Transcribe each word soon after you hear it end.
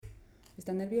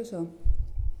¿Estás nervioso,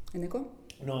 Eneco?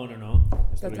 No.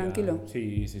 ¿Estás tranquilo?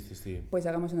 Sí. Pues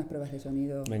hagamos unas pruebas de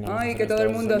sonido. Venga, vamos a Ay, hacer que todo el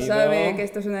pruebas de mundo sonido. sabe que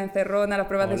esto es una encerrona, las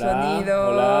pruebas de sonido.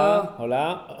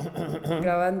 Hola.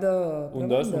 Grabando. Un,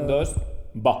 dos.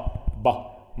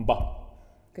 Va.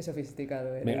 Qué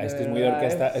sofisticado eres. Venga, es de que es muy verdad.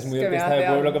 orquesta, es muy que me orquesta de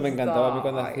hace pueblo que me encantaba a mí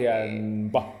cuando Ay,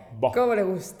 hacían va. ¿Cómo le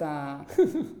gusta?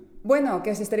 Bueno,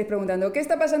 que os estaréis preguntando, ¿qué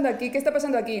está pasando aquí? ¿Qué está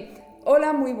pasando aquí?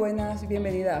 Hola, muy buenas,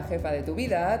 bienvenida a Jefa de tu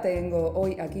Vida. Tengo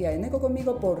hoy aquí a Eneco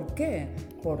conmigo. ¿Por qué?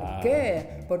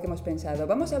 Porque hemos pensado,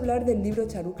 vamos a hablar del libro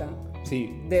Charuca.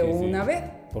 Sí. De una vez.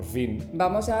 Por fin.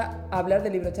 Vamos a hablar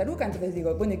del libro Charuca. Entonces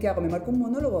digo, bueno, ¿y qué hago? ¿Me marco un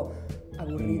monólogo?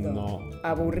 Aburrido.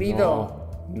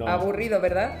 No. Aburrido,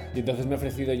 ¿verdad? Y entonces me he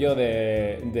ofrecido yo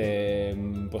de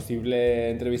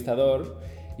posible entrevistador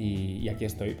y aquí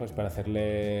estoy pues para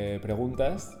hacerle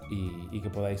preguntas y que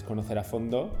podáis conocer a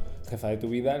fondo Jefa de tu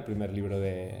Vida, el primer libro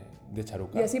de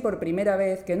Charuca. Y así por primera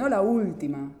vez, que no la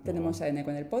última, tenemos a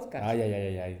Eneco en el podcast. Ay,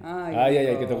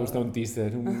 que te gusta un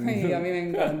teaser. Ay, a mí me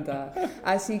encanta.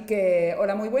 Así que,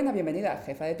 hola, muy buena, bienvenida a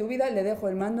Jefa de tu Vida. Le dejo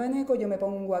el mando a Eneco, yo me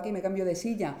pongo aquí, me cambio de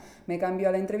silla, me cambio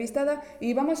a la entrevistada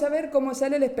y vamos a ver cómo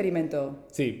sale el experimento.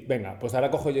 Sí, venga, pues ahora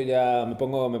cojo yo ya, me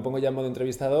pongo ya en modo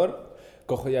entrevistador,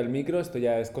 cojo ya el micro, esto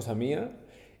ya es cosa mía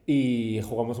y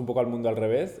jugamos un poco al mundo al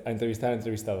revés, a entrevistar a la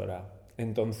entrevistadora.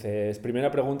 Entonces,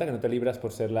 primera pregunta, que no te libras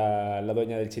por ser la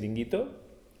dueña del chiringuito.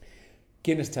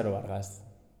 ¿Quién es Charo Vargas?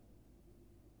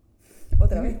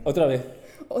 ¿Otra vez? Otra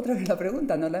vez la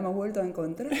pregunta, nos la hemos vuelto a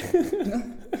encontrar.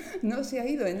 No se ha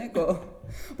ido, Eneco.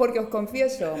 Porque os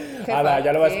confieso, jefa,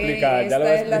 ya lo va a explicar.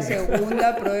 Esta es la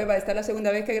segunda prueba, esta es la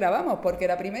segunda vez que grabamos, porque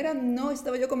la primera no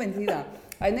estaba yo convencida.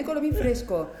 A Eneco lo vi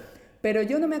fresco, pero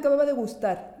yo no me acababa de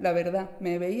gustar, la verdad.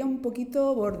 Me veía un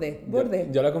poquito borde.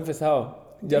 Yo lo he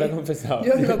confesado. Yo os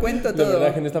lo cuento todo. La verdad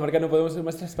es que en esta marca no podemos ser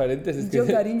más transparentes. Es yo,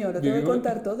 que cariño, lo tengo que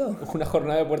contar todo. Una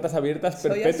jornada de puertas abiertas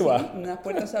Soy perpetua. Así, unas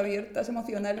puertas abiertas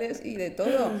emocionales y de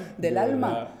todo, del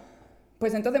alma.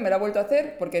 Pues entonces me lo ha vuelto a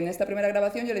hacer, porque en esta primera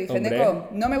grabación yo le dije, Neco,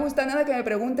 no me gusta nada que me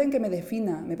pregunten, que me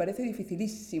defina. Me parece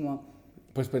dificilísimo.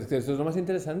 Pues eso es lo más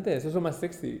interesante, eso es lo más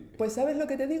sexy. Pues ¿sabes lo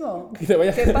que te digo?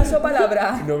 Que paso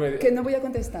palabra, que no voy a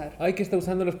contestar. Ay, que está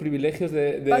usando los privilegios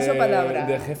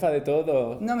de jefa de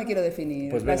todo. No me quiero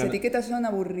definir. Pues las etiquetas son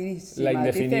aburridísimas. La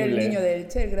indefinible. Dice el niño del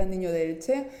Che, el gran niño del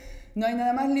Che. No hay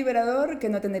nada más liberador que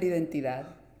no tener identidad.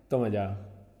 Toma ya.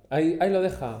 Ahí lo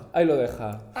deja.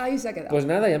 Ahí se ha quedado. Pues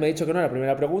nada, ya me ha dicho que no a la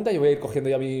primera pregunta. Yo voy a ir cogiendo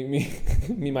ya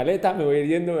mi maleta, me voy a ir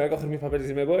yendo, me voy a coger mis papeles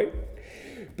y me voy.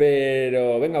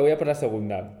 Pero venga, voy a por la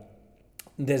segunda.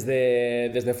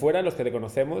 Desde fuera, los que te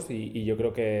conocemos, y yo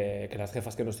creo que las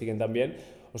jefas que nos siguen también,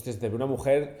 hostia, te ve una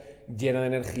mujer llena de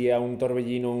energía, un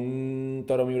torbellino, un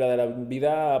toro mibra de la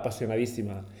vida,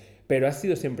 apasionadísima. ¿Pero has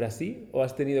sido siempre así o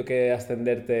has tenido que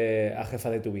ascenderte a jefa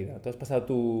de tu vida? ¿Tú has pasado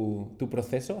tu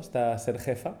proceso hasta ser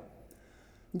jefa?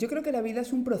 Yo creo que la vida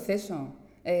es un proceso.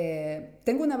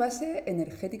 Tengo una base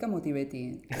energética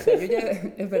motivetti. O sea,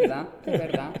 es verdad.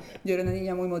 Yo era una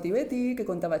niña muy motivetti, que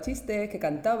contaba chistes, que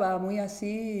cantaba, muy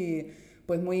así,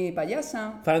 pues muy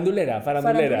payasa. Farandulera.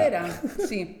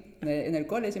 Sí. En el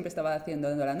cole siempre estaba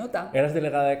dando la nota. ¿Eras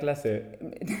delegada de clase?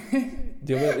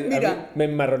 Mira, ¿Me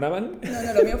enmarronaban?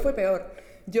 No, lo mío fue peor.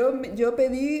 Yo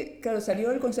pedí, claro,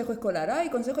 salió el consejo escolar. ¡Ay,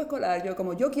 consejo escolar!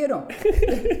 Yo quiero.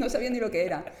 No sabía ni lo que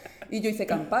era. Y yo hice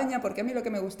campaña, porque a mí lo que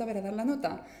me gustaba era dar la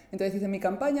nota. Entonces hice mi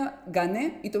campaña,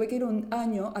 gané y tuve que ir un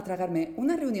año a tragarme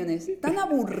unas reuniones tan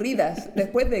aburridas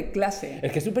después de clase.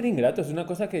 Es que es súper ingrato, es una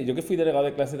cosa que yo que fui delegado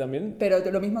de clase también... Pero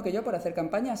lo mismo que yo por hacer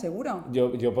campaña, seguro.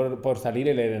 Yo por salir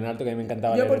y leer en alto, que a mí me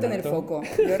encantaba yo leer en alto. Yo por tener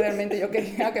foco. Yo realmente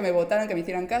quería que me votaran, que me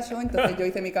hicieran caso, entonces yo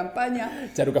hice mi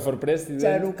campaña. Charuca for President.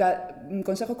 Charuca,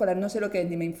 consejo escolar, no sé lo que es,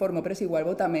 ni me informo, pero es igual,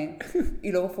 vótame.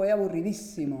 Y luego fue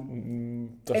aburridísimo.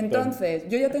 Entonces,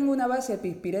 yo ya tengo una base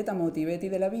pispireta motivetti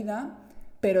de la vida,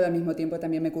 pero al mismo tiempo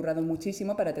también me he currado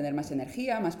muchísimo para tener más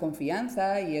energía, más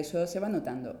confianza, y eso se va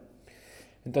notando.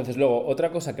 Entonces, luego,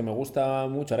 otra cosa que me gusta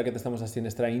mucho, ahora que te estamos así en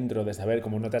esta intro de saber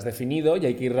cómo no te has definido, y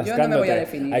hay que ir rascándote, yo no me voy a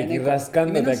definir, hay que ir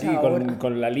rascándote aquí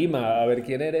con la lima a ver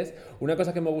quién eres. Una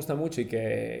cosa que me gusta mucho y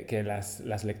que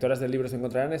las lectoras del libro se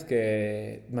encontrarán es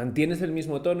que mantienes el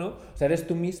mismo tono, o sea, eres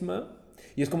tú misma,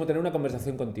 y es como tener una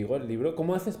conversación contigo, el libro.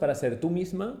 ¿Cómo haces para ser tú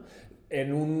misma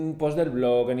en un post del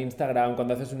blog, en Instagram,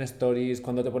 cuando haces un stories,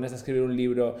 cuando te pones a escribir un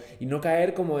libro, y no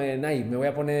caer como en, ay, me voy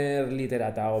a poner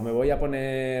literata o me voy a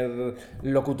poner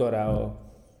locutora? O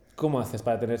 ¿cómo haces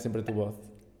para tener siempre tu voz?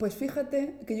 Pues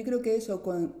fíjate que yo creo que eso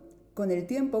con el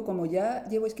tiempo, como ya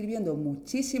llevo escribiendo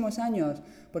muchísimos años,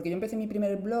 porque yo empecé mi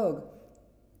primer blog,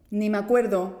 ni me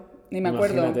acuerdo Ni me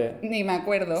acuerdo. Imagínate. Ni me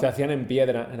acuerdo. Se hacían en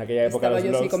piedra en aquella época Estaba los yo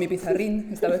blogs. sí con mi pizarrín,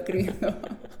 estaba escribiendo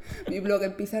mi blog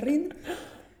en pizarrín.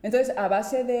 Entonces, a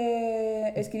base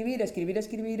de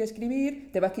escribir,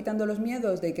 te vas quitando los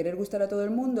miedos de querer gustar a todo el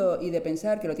mundo y de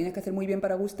pensar que lo tienes que hacer muy bien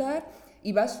para gustar,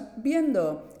 y vas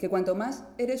viendo que cuanto más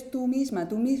eres tú misma,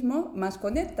 tú mismo, más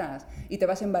conectas y te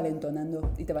vas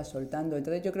envalentonando y te vas soltando.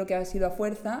 Entonces, yo creo que ha sido a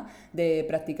fuerza de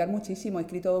practicar muchísimo. He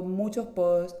escrito muchos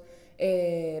posts,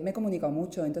 me he comunicado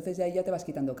mucho, entonces de ahí ya te vas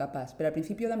quitando capas. Pero al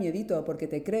principio da miedito porque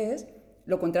te crees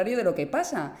lo contrario de lo que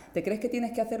pasa. Te crees que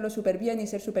tienes que hacerlo súper bien y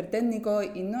ser súper técnico,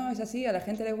 y no es así. A la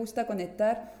gente le gusta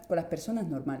conectar con las personas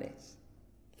normales.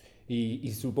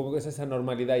 Y supongo que es esa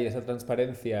normalidad y esa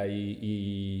transparencia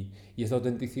y esa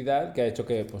autenticidad que ha hecho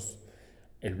que pues,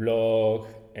 el blog,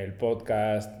 el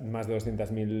podcast, más de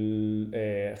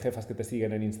 200.000 jefas que te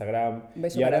siguen en Instagram. Un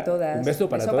beso y ahora, para todas. Un beso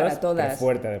para todas. Pero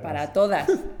fuerte además. Para todas.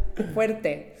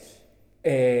 Fuerte.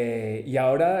 Y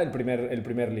ahora el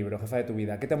primer libro, Jefa de tu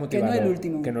vida. ¿Qué te ha motivado? Que no el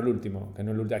último. Que no el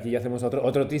último. Aquí ya hacemos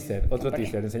otro teaser.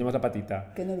 Enseñamos la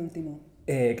patita. Que no el último.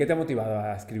 ¿Qué te ha motivado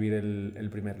a escribir el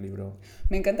primer libro?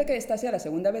 Me encanta que esta sea la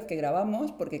segunda vez que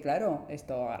grabamos, porque claro,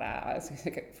 esto ahora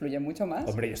fluye mucho más.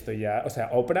 Hombre, yo estoy ya... O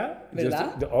sea, Oprah...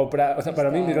 ¿Verdad? Oprah, o sea,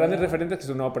 para mí mis grandes referentes que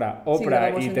son Oprah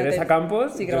y Teresa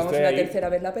Campos. Si grabamos una tercera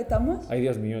vez la petamos. Ay,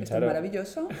 Dios mío, Esto es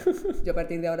maravilloso. Yo a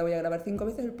partir de ahora voy a grabar 5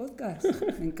 veces el podcast.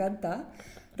 Me encanta.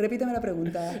 Repíteme la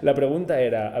pregunta. La pregunta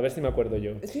era, a ver si me acuerdo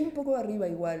yo. Estoy un poco arriba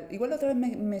igual. Igual otra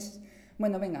vez me...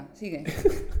 Bueno, venga, sigue.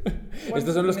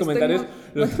 Estos son los comentarios...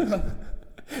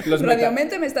 Los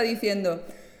Radiomente me está diciendo...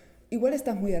 Igual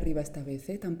estás muy arriba esta vez,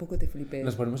 ¿eh? Tampoco te flipes.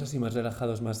 Nos ponemos así más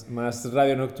relajados, más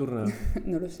radio nocturna.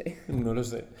 No lo sé. No lo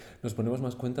sé. Nos ponemos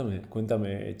más...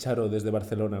 Cuéntame, Charo, desde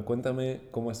Barcelona. Cuéntame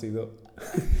cómo ha sido...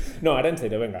 No, ahora en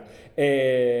serio, venga.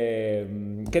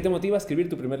 ¿Qué te motiva a escribir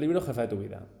tu primer libro, Jefa de tu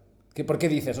vida? ¿Por qué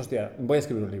dices, hostia, voy a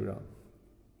escribir un libro?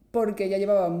 Porque ya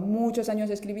llevaba muchos años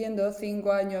escribiendo,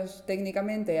 5 años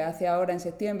técnicamente, hace ahora en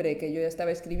septiembre que yo ya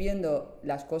estaba escribiendo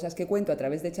las cosas que cuento a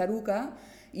través de Charuca,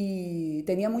 y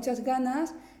tenía muchas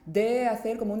ganas de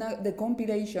hacer como una de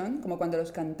compilation, como cuando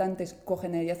los cantantes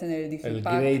cogen y hacen el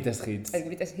Digipack, Greatest Hits. El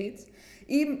Greatest Hits,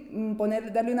 y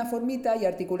darle una formita y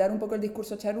articular un poco el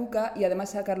discurso Charuca, y además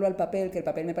sacarlo al papel, que el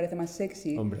papel me parece más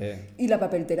sexy. Hombre. Y la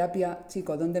papelterapia,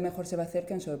 chico, ¿dónde mejor se va a hacer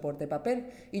que en soporte papel?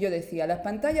 Y yo decía, las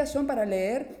pantallas son para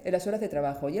leer en las horas de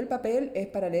trabajo y el papel es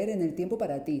para leer en el tiempo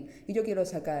para ti. Y yo quiero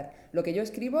sacar lo que yo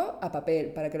escribo a papel,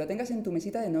 para que lo tengas en tu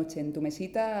mesita de noche, en tu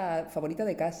mesita favorita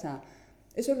de casa.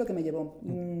 Eso es lo que me llevó,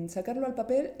 sacarlo al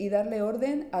papel y darle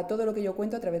orden a todo lo que yo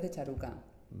cuento a través de Charuca.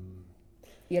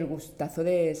 Y el gustazo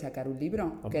de sacar un libro.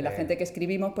 Hombre. Que la gente que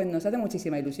escribimos pues nos hace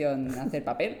muchísima ilusión hacer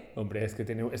papel. Hombre, es que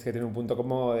tiene un punto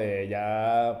como de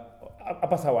ya... Ha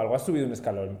pasado algo, has subido un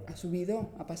escalón.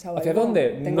 Ha pasado ¿Hacia algo.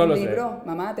 dónde? Tengo no un lo libro. sé.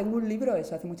 Mamá, tengo un libro,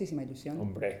 eso hace muchísima ilusión.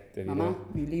 Hombre, te diré. Mamá,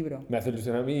 mi libro. Me hace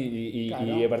ilusión a mí y Claro.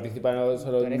 he participado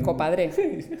solo... Tú eres copadre.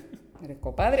 Eres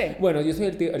copadre. Bueno, yo soy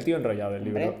el tío enrollado del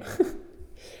libro.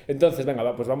 Entonces,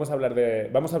 venga, pues vamos a hablar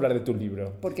de tu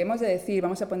libro. Porque hemos de decir,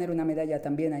 vamos a poner una medalla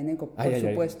también a Eneco, por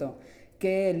supuesto,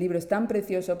 que el libro es tan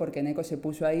precioso porque Eneco se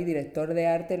puso ahí, director de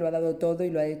arte, lo ha dado todo y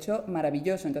lo ha hecho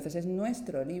maravilloso. Entonces es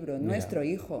nuestro libro, nuestro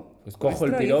hijo. Pues cojo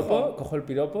el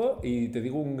piropo y te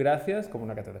digo un gracias como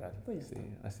una catedral. Pues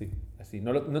sí, así.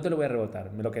 No te lo voy a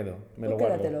rebotar, me lo quedo, me lo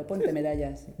guardo. Quédatelo, ponte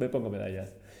medallas. Me pongo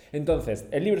medallas. Entonces,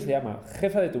 el libro se llama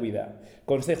Jefa de tu vida,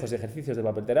 consejos y ejercicios de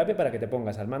papelterapia para que te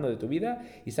pongas al mando de tu vida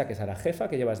y saques a la jefa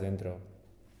que llevas dentro.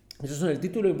 Eso es el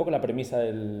título y un poco la premisa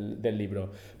del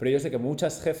libro. Pero yo sé que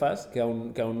muchas jefas que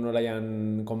aún no la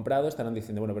hayan comprado estarán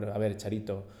diciendo, bueno, pero a ver,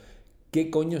 Charito, ¿qué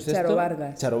coño es esto?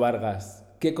 Charo Vargas.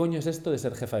 ¿Qué coño es esto de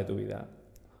ser jefa de tu vida?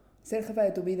 Ser jefa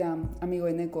de tu vida, amigo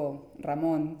Eneco,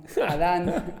 Ramón,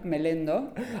 Adán,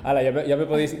 Melendo. Hala, ya me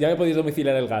podéis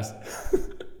domiciliar el gas.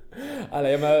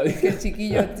 Hala, Que el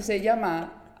chiquillo se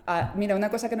llama... mira, una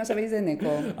cosa que no sabéis de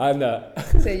Eneco. Anda.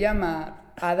 Se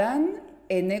llama Adán,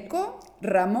 Eneco,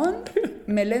 Ramón,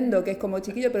 Melendo, que es como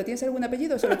chiquillo, pero ¿tienes algún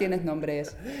apellido o solo tienes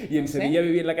nombres? Y en Sevilla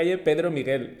viví en la calle Pedro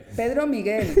Miguel. Pedro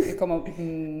Miguel, que es como,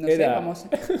 no sé,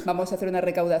 vamos a hacer una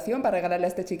recaudación para regalarle a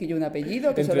este chiquillo un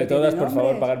apellido. Que Entre solo todas, tiene por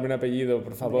favor, pagarme un apellido,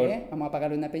 por favor. Vamos a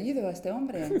pagarle un apellido a este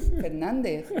hombre.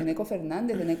 Fernández, Eneco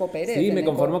Fernández, Eneco Pérez. Sí, me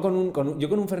conformo yo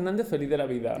con un Fernández feliz de la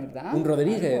vida. ¿Verdad? Un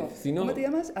Rodríguez. Si no... ¿Cómo te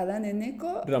llamas? Adán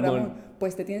Eneco Ramón.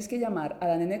 Pues te tienes que llamar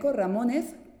Adán Eneco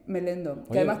Ramónez Melendo.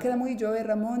 Que Oye, además queda muy Joe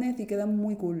Ramónez y queda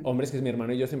muy cool. Hombre, es que es mi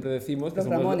hermano y yo siempre decimos que Los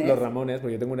somos Ramones. los Ramones,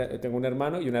 porque yo tengo un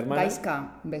hermano y una hermana.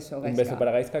 Gaisca, un beso, Gaisca. Un beso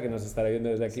para Gaisca, que nos estará viendo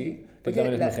desde aquí, Sí. que Oye,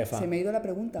 también es mi jefa. Se me ha ido la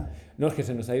pregunta. No, es que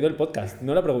se nos ha ido el podcast,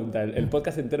 no la pregunta, el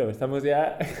podcast entero. Estamos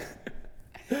ya...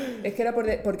 Es que era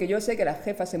porque yo sé que las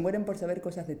jefas se mueren por saber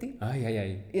cosas de ti. Ay, ay,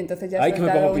 ay. Y entonces ya Ay, he que me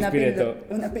soltado pongo pispireto.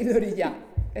 una pildorilla.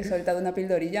 He soltado una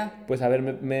pildorilla. Pues a ver,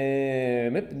 pues ¿Qué me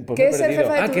he es ser perdido.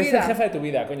 jefa de tu ¿Qué es ser vida? jefa de tu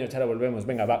vida? Coño, Charo, volvemos.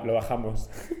 Venga, va, lo bajamos.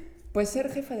 Pues ser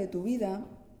jefa de tu vida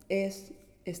es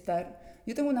estar...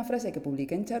 Yo tengo una frase que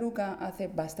publiqué en Charuca hace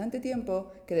bastante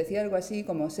tiempo que decía algo así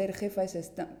como ser jefa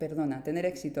es tener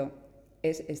éxito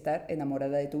es estar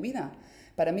enamorada de tu vida.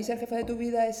 Para mí ser jefa de tu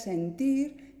vida es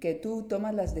sentir que tú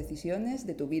tomas las decisiones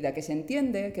de tu vida, que se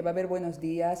entiende que va a haber buenos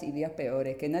días y días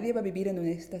peores, que nadie va a vivir en un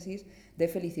éxtasis de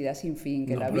felicidad sin fin,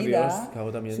 que No, la por vida Dios, qué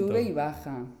agotamiento. sube y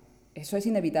baja. Eso es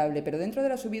inevitable, pero dentro de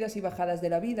las subidas y bajadas de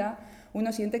la vida,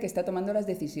 uno siente que está tomando las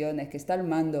decisiones, que está al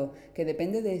mando, que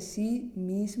depende de sí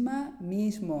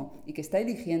mismo y que está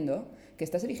eligiendo, que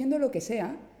estás eligiendo lo que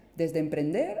sea, desde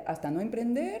emprender hasta no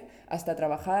emprender, hasta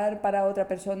trabajar para otra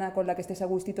persona con la que estés a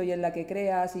gustito y en la que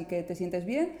creas y que te sientes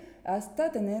bien,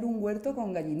 hasta tener un huerto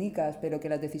con gallinicas, pero que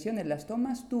las decisiones las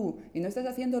tomas tú y no estás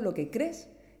haciendo lo que crees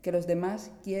que los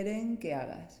demás quieren que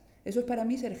hagas. Eso es para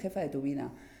mí ser jefa de tu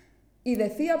vida. Y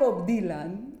decía Bob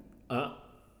Dylan...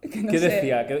 ¿Qué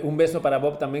decía? Un beso para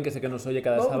Bob también, que sé que nos oye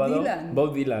cada sábado. Dylan.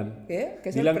 Bob Dylan. ¿Qué?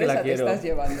 ¿Qué Dylan, que la sorpresa te quiero. estás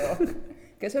llevando?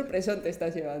 ¿Qué sorpresón te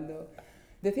estás llevando?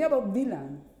 Decía Bob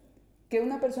Dylan que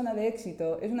una persona de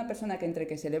éxito es una persona que entre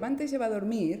que se levanta y se va a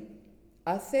dormir,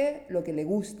 hace lo que le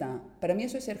gusta. Para mí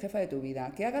eso es ser jefa de tu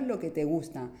vida, que hagas lo que te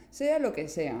gusta, sea lo que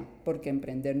sea, porque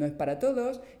emprender no es para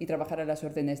todos, y trabajar a las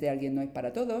órdenes de alguien no es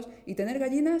para todos, y tener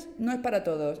gallinas no es para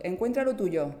todos. Encuentra lo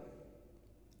tuyo.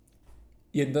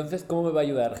 Y entonces, ¿cómo me va a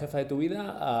ayudar, jefa de tu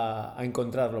vida, a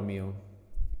encontrar lo mío?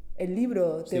 El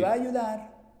libro te Sí. va a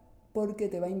ayudar porque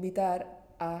te va a invitar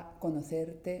a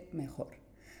conocerte mejor.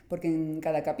 Porque en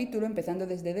cada capítulo, empezando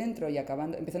desde dentro y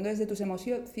empezando desde tus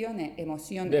emociones, De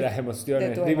las emociones.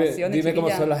 de tus Dime, emociones, dime cómo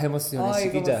chiquilla. son las emociones, Ay,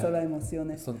 chiquilla. cómo son las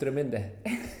emociones. Son tremendas.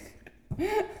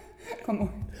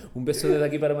 Como Un beso desde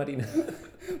aquí para Marina.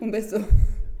 un beso.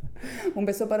 Un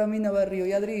beso para Mina Barrio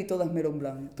y Adri y todas Melón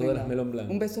Blanc. Todas Venga. las Melón Blanc.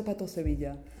 Un beso para todo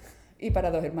Sevilla. Y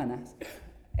para 2 hermanas.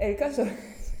 El caso es...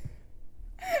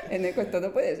 Eneco, esto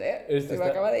no puede ser. Se me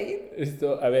acaba de ir.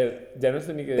 Esto, a ver, ya no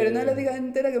sé ni qué... Pero no lo digas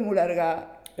entera que es muy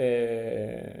larga.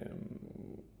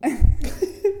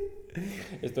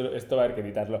 Esto va a haber que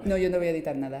editarlo. No, yo no voy a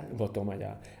editar nada. Pues toma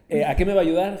ya. ¿A qué me va a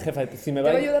ayudar, jefa? Si me Te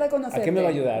va a ayudar a conocerte. ¿A qué me va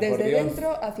a ayudar? Por Desde Dios.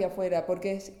 dentro hacia afuera,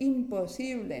 porque es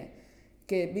imposible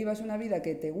que vivas una vida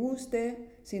que te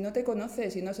guste si no te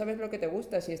conoces, si no sabes lo que te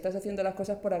gusta, si estás haciendo las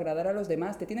cosas por agradar a los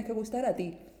demás. Te tienes que gustar a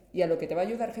ti. Y a lo que te va a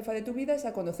ayudar, jefa de tu vida, es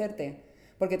a conocerte.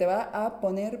 Porque te va a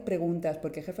poner preguntas,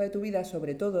 porque jefa de tu vida,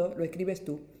 sobre todo, lo escribes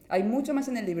tú. Hay mucho más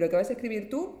en el libro que vas a escribir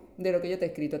tú de lo que yo te he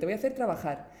escrito. Te voy a hacer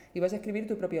trabajar y vas a escribir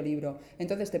tu propio libro.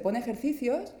 Entonces te pone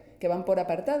ejercicios que van por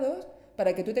apartados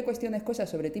para que tú te cuestiones cosas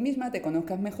sobre ti misma, te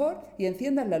conozcas mejor y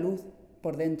enciendas la luz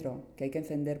por dentro, que hay que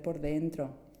encender por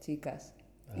dentro, chicas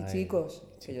y Ay, chicos,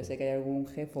 que yo sé que hay algún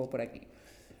jefo por aquí.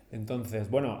 Entonces,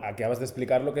 bueno, acabas de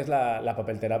explicar lo que es la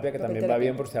papelterapia, que también va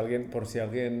bien por si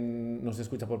alguien nos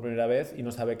escucha por primera vez y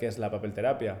no sabe qué es la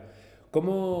papelterapia.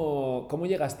 ¿Cómo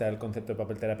llegaste al concepto de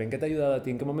papelterapia? ¿En qué te ha ayudado a ti?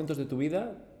 ¿En qué momentos de tu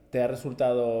vida te ha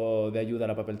resultado de ayuda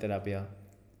la papelterapia?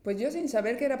 Pues yo, sin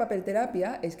saber que era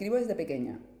papelterapia, escribo desde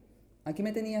pequeña. Aquí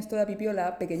me tenías toda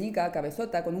pipiola, pequeñica,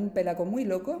 cabezota, con un pelaco muy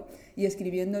loco y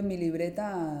escribiendo en mi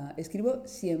libreta, escribo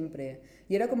siempre.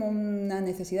 Y era como una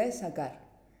necesidad de sacar.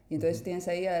 Y entonces tienes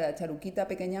ahí a la charuquita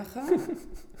pequeñaja,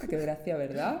 qué gracia,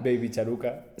 ¿verdad? Baby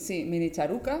charuca. Sí, mini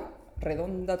charuca,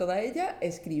 redonda toda ella,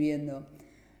 escribiendo.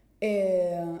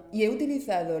 Y he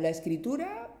utilizado la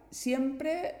escritura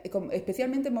siempre,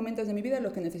 especialmente en momentos de mi vida en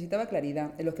los que necesitaba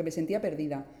claridad, en los que me sentía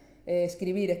perdida.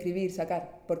 Escribir,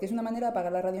 sacar, porque es una manera de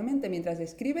apagar la radiomente. Mientras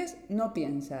escribes, no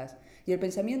piensas y el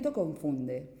pensamiento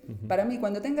confunde. Para mí,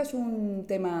 cuando tengas un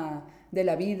tema de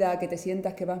la vida, que te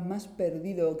sientas que vas más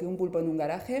perdido que un pulpo en un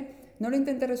garaje, no lo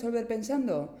intentes resolver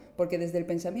pensando, porque desde el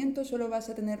pensamiento solo vas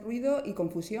a tener ruido y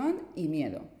confusión y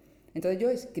miedo. Entonces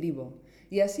yo escribo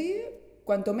y así,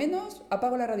 cuanto menos,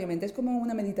 apago la radiomente. Es como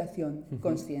una meditación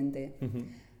consciente.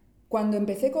 Cuando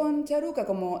empecé con Charuca,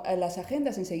 como en las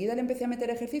agendas, enseguida le empecé a meter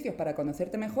ejercicios para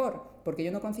conocerte mejor, porque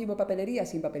yo no concibo papelería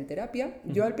sin papelterapia.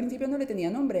 Yo al principio no le tenía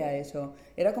nombre a eso,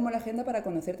 era como la agenda para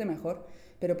conocerte mejor.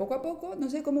 Pero poco a poco, no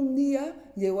sé, como un día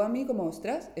llegó a mí como,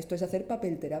 ostras, esto es hacer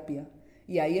papelterapia.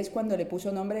 Y ahí es cuando le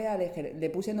puse nombre al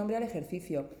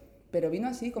ejercicio. Pero vino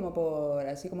así como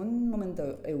un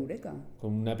momento eureka.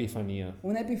 Con una epifanía.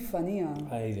 Una epifanía.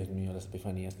 Ay, Dios mío, las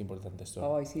epifanías, qué importantes son.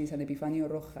 Ay, sí, San Epifanio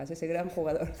Rojas, ese gran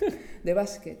jugador de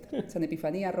básquet. San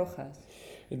Epifanía Rojas.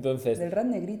 Entonces, Del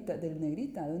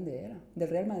Negrita, ¿dónde era? Del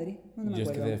Real Madrid, no me yo es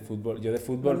que acuerdo. de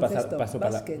fútbol Baloncesto, paso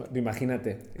para básquet.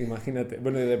 Imagínate.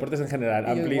 Bueno, de deportes en general, Y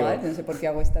yo amplío. igual, no sé por qué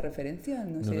hago esta referencia,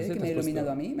 no No sé, lo sé, que ¿te me he has iluminado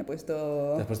puesto- a mí, me he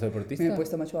puesto... ¿Te has puesto deportista? Me he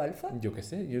puesto macho alfa. Yo qué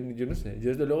sé, yo no sé. Yo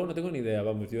desde luego no tengo ni idea,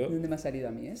 vamos, yo... ¿De dónde me ha salido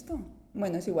a mí esto?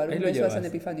 Bueno, es igual, Ahí un lo beso a llevas. San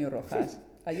Epifanio Rojas,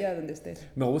 allá donde estés.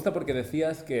 Me gusta porque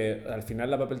decías que al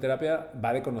final la papelterapia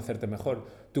va de conocerte mejor.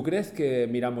 ¿Tú crees que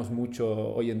miramos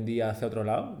mucho hoy en día hacia otro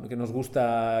lado? ¿Que nos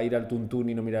gusta ir al tuntún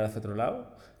y no mirar hacia otro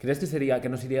lado? ¿Crees que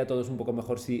nos iría a todos un poco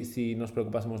mejor si nos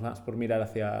preocupásemos más por mirar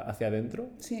hacia adentro?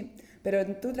 Sí, pero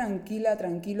tú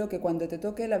tranquilo, que cuando te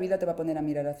toque la vida te va a poner a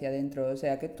mirar hacia adentro. O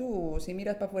sea, que tú si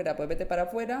miras para afuera, pues vete para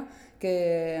afuera,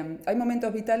 que hay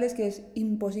momentos vitales que es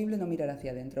imposible no mirar hacia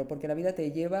adentro, porque la vida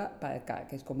te lleva para acá,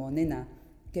 que es como, nena,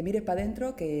 que mires para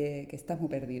adentro, que estás muy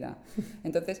perdida.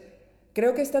 Entonces,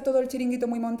 creo que está todo el chiringuito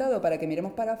muy montado para que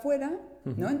miremos para afuera,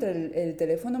 ¿no? Entre el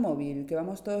teléfono móvil, que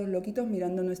vamos todos loquitos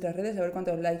mirando nuestras redes a ver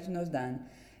cuántos likes nos dan.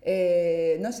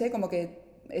 No sé, como que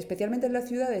especialmente en las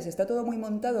ciudades está todo muy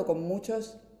montado con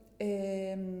muchos...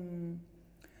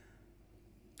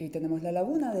 y tenemos la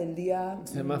laguna del día...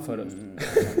 Semáforos.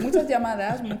 Muchas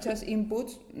llamadas, muchos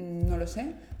inputs, no lo sé,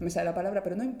 no me sale la palabra,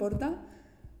 pero no importa.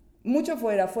 Mucho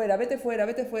fuera, vete fuera,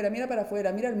 mira para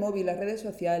afuera, mira el móvil, las redes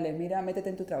sociales, mira, métete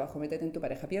en tu trabajo, métete en tu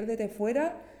pareja, piérdete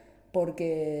fuera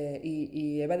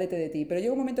y evádete de ti. Pero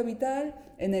llega un momento vital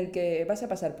en el que vas a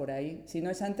pasar por ahí. Si no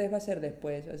es antes, va a ser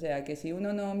después. O sea, que si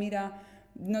uno no mira,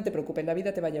 no te preocupes, la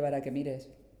vida te va a llevar a que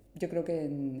mires. Yo creo que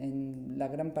en la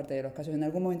gran parte de los casos, en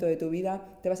algún momento de tu vida,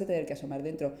 te vas a tener que asomar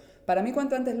dentro. Para mí,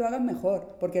 cuanto antes lo hagas,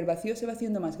 mejor, porque el vacío se va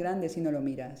haciendo más grande si no lo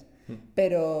miras.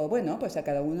 Pero bueno, pues a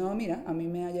cada uno, mira, a mí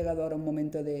me ha llegado ahora un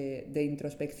momento de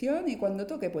introspección y cuando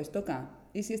toque, pues toca.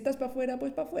 Y si estás para afuera,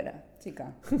 pues para afuera,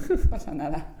 chica, no pasa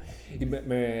nada. Y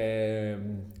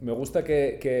me gusta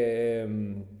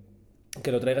que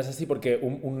lo traigas así porque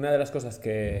una de las cosas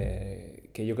que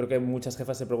yo creo que muchas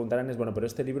jefas se preguntarán es, bueno, pero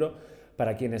este libro,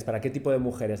 ¿para quién es? ¿Para qué tipo de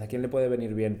mujeres? ¿A quién le puede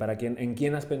venir bien? ¿En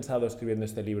quién has pensado escribiendo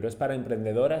este libro? ¿Es para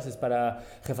emprendedoras? ¿Es para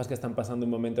jefas que están pasando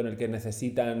un momento en el que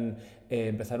necesitan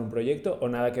empezar un proyecto? ¿O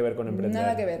nada que ver con emprender?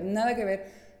 Nada que ver.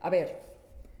 A ver,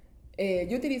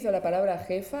 yo utilizo la palabra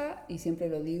jefa y siempre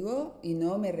lo digo y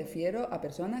no me refiero a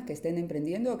personas que estén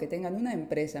emprendiendo o que tengan una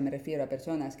empresa, me refiero a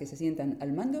personas que se sientan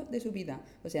al mando de su vida.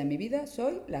 O sea, en mi vida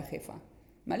soy la jefa,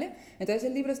 ¿vale? Entonces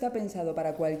el libro está pensado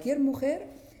para cualquier mujer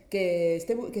que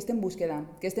esté en búsqueda,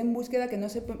 que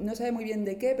no sabe muy bien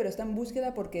de qué, pero está en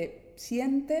búsqueda porque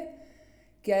siente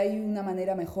que hay una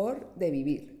manera mejor de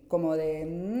vivir, como de,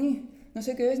 no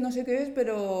sé qué es,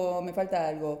 pero me falta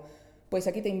algo. Pues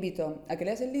aquí te invito a que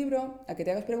leas el libro, a que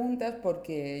te hagas preguntas,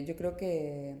 porque yo creo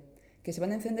que se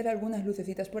van a encender algunas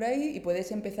lucecitas por ahí y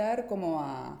puedes empezar como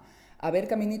a ver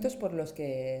caminitos por los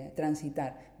que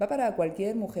transitar. Va para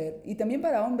cualquier mujer y también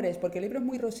para hombres, porque el libro es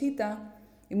muy rosita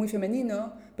y muy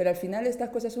femenino, pero al final estas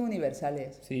cosas son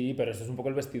universales. Sí, pero eso es un poco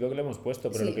el vestido que le hemos puesto.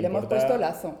 Pero sí, lo que le importa... hemos puesto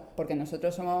lazo, porque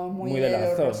nosotros somos muy de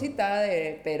lazo. rosita,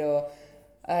 pero...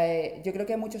 yo creo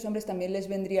que a muchos hombres también les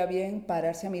vendría bien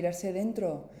pararse a mirarse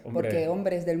dentro, porque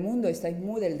hombres del mundo estáis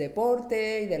muy del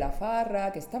deporte y de la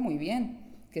farra, que está muy bien,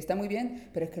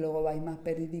 pero es que luego vais más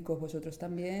periódicos vosotros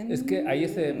también. Es que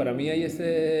para mí hay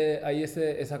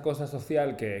esa cosa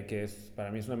social que es,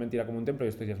 para mí es una mentira como un templo, y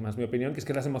esto ya es más mi opinión, que es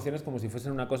que las emociones como si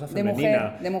fuesen una cosa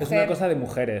femenina. De mujer. Es una cosa de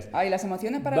mujeres. Ay, las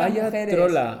emociones para las mujeres.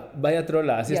 Vaya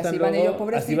trola. Así y están así van luego, ellos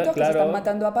pobrecitos, claro. que se están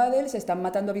matando a pádel, se están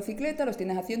matando a bicicleta, los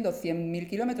tienes haciendo 100.000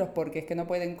 kilómetros porque es que no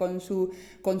pueden con su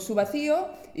vacío,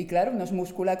 y claro, unos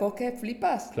musculacos que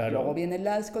flipas. Claro. Luego vienen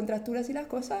las contracturas y las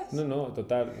cosas. No,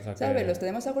 total. O sea, ¿sabes? Los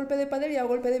tenemos a golpe de pádel y a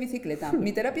golpe de bicicleta.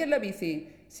 Mi terapia es la bici.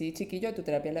 Sí, chiquillo, tu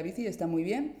terapia es la bici, está muy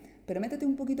bien, pero métete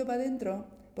un poquito para adentro,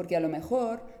 porque a lo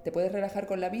mejor te puedes relajar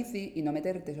con la bici y no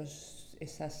meterte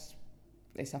esas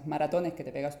maratones que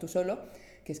te pegas tú solo,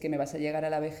 que es que me vas a llegar a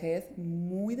la vejez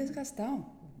muy desgastado.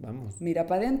 Vamos. Mira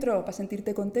para adentro, para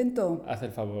sentirte contento. Haz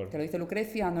el favor. Que lo dice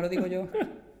Lucrecia, no lo digo yo.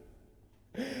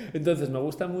 Entonces, me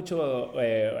gusta mucho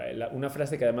una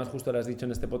frase que además justo la has dicho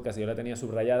en este podcast y yo la tenía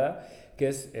subrayada, que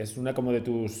es una como de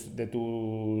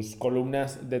tus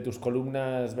columnas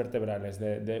vertebrales,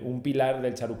 de un pilar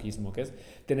del charuquismo, que es: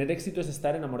 tener éxito es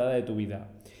estar enamorada de tu vida.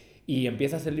 Y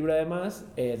empiezas el libro además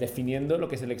definiendo lo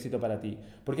que es el éxito para ti.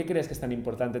 ¿Por qué crees que es tan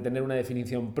importante tener una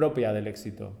definición propia del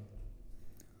éxito?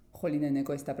 Jolín,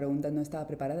 Eneco, esta pregunta no estaba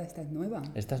preparada, esta es nueva.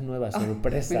 Esta es nueva,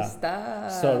 sorpresa.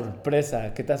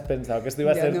 Sorpresa, ¿qué te has pensado? ¿Que esto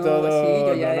iba a ser todo...? Sí,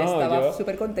 yo ya estaba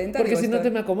súper contenta. Porque si no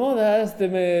te me acomodas,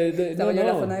 estaba yo en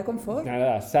la zona de confort.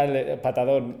 Nada, sale,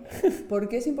 patadón. ¿Por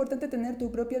qué es importante tener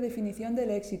tu propia definición del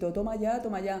éxito? Toma ya.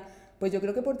 Pues yo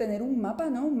creo que por tener un mapa,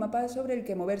 ¿no? Un mapa sobre el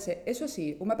que moverse. Eso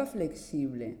sí, un mapa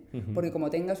flexible. Porque como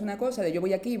tengas una cosa de yo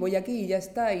voy aquí y ya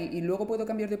está, y luego puedo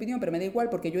cambiar de opinión, pero me da igual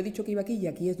porque yo he dicho que iba aquí y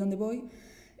aquí es donde voy.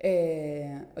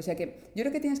 O sea que yo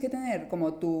creo que tienes que tener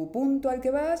como tu punto al que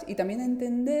vas y también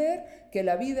entender que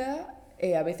la vida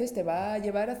a veces te va a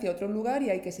llevar hacia otro lugar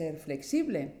y hay que ser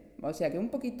flexible. O sea que un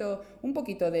poquito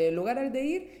de lugar al de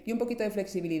ir y un poquito de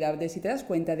flexibilidad. De si te das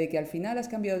cuenta de que al final has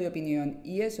cambiado de opinión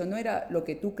y eso no era lo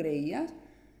que tú creías,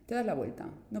 te das la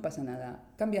vuelta, no pasa nada.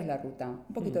 Cambias la ruta,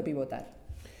 un poquito de pivotar.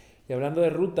 Y hablando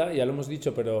de ruta, ya lo hemos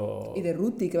dicho, pero... Y de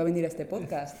Ruti, que va a venir a este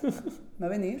podcast. ¿Va a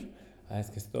venir? Es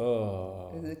que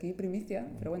esto... Desde aquí primicia,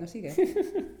 pero bueno, sigue.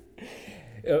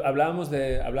 Hablando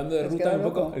de ruta un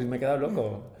poco... loco? Me he quedado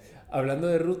loco. Hablando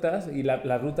de rutas, y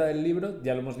la ruta del libro,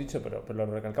 ya lo hemos dicho, pero lo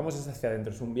recalcamos, es hacia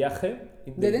adentro. Es un viaje...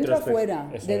 De dentro a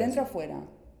afuera, Eso de es. dentro a afuera.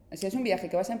 O sea, es un viaje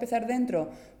que vas a empezar dentro,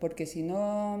 porque si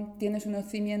no tienes unos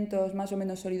cimientos más o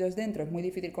menos sólidos dentro, es muy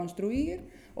difícil construir,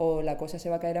 o la cosa se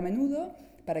va a caer a menudo,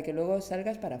 para que luego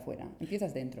salgas para afuera.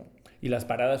 Empiezas dentro. Y las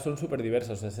paradas son súper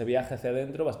diversas. O sea, ese viaje hacia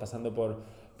adentro vas pasando por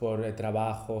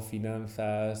trabajo,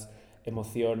 finanzas,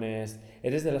 emociones.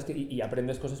 Eres de las que... Y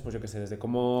aprendes cosas, pues yo qué sé, desde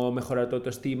cómo mejorar tu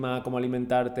autoestima, cómo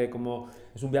alimentarte, cómo...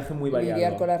 Es un viaje muy variado.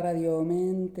 Lidiar con la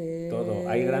radiomente. Todo.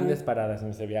 Hay grandes paradas en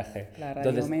ese viaje. La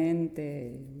Entonces,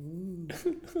 radiomente.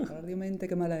 Radiomente,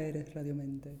 qué mala eres,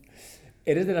 radiomente.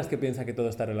 ¿eres de las que piensa que todo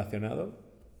está relacionado?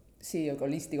 Sí,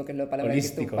 holístico, que es la palabra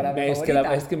Holístico. que tu palabra Es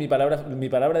favorita. que mi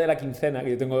palabra de la quincena, que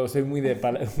yo tengo, soy muy de...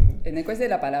 Eneco es de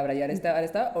la palabra y ahora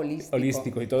está holístico.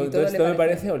 holístico. Y todo, todo esto me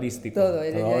parece holístico. Todo.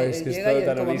 Él Es que es llega todo y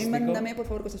tan como a mí holístico. mándame por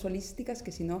favor cosas holísticas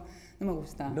que si no, no me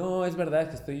gusta. No, es verdad, es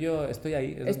que estoy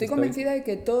ahí. es donde Estoy convencida de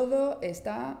que todo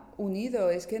está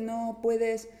unido. Es que no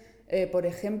puedes, por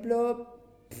ejemplo,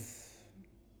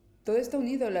 todo está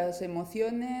unido. Las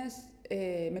emociones,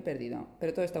 me he perdido,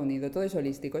 pero todo está unido, todo es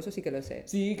holístico, eso sí que lo sé.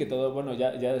 Sí, que todo, bueno,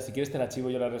 ya si quieres te la chivo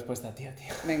yo la respuesta, tía.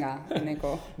 Venga,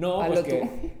 Eneco, No, hazlo pues tú.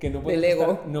 que no Del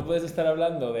ego. no puedes estar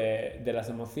hablando de las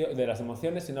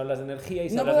emociones si no hablas de energía y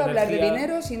si No hablas puedo de hablar de energía...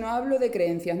 dinero si no hablo de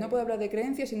creencias, no puedo hablar de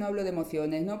creencias si no hablo de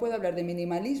emociones, no puedo hablar de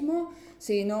minimalismo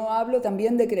si no hablo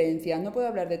también de creencias, no puedo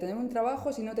hablar de tener un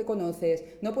trabajo si no te conoces,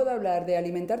 no puedo hablar de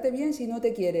alimentarte bien si no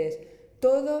te quieres.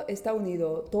 Todo está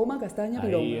unido. Toma castaña, Ahí,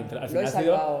 pilonga. al Lo he final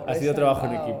salvado, ha lo he sido trabajo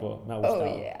en salvado. equipo, me ha gustado.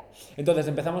 Oh, yeah. Entonces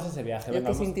empezamos ese viaje, Yo es venga,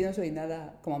 que sin ti no soy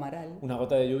nada, como Amaral. una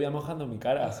gota de lluvia mojando mi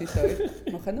cara. Así soy.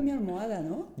 Mojando mi almohada,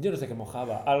 ¿no? Yo no sé qué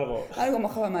mojaba, algo. Algo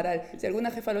mojaba Amaral. Si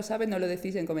alguna jefa lo sabe, no lo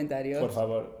decís en comentarios. Por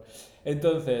favor.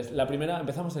 Entonces,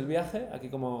 empezamos el viaje, aquí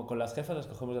como con las jefas, las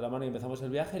cogemos de la mano y empezamos el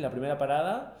viaje. Y la primera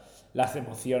parada, las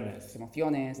emociones.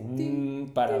 Emociones.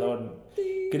 Un paradón.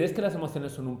 ¿Crees que las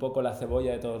emociones son un poco la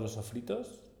cebolla de todos los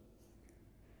sofritos?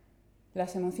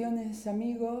 Las emociones,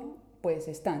 amigo, pues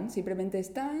simplemente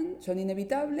están, son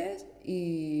inevitables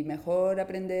y mejor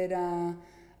aprender a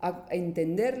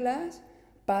entenderlas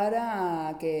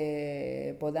para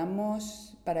que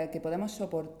podamos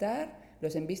soportar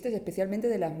los embistes, especialmente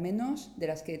de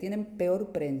las que tienen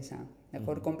peor prensa.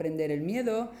 Mejor comprender el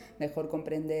miedo, mejor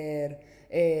comprender...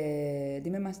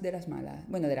 dime más de las malas.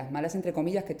 Bueno, de las malas entre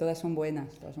comillas, que todas son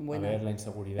buenas. Todas son buenas. A ver, la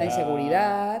inseguridad. La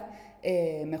inseguridad,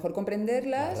 mejor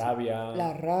comprenderlas. La rabia.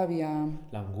 La rabia.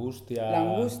 La angustia. La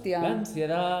angustia. La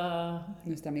ansiedad.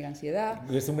 Nuestra amiga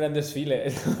ansiedad. Es un gran desfile.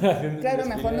 Claro,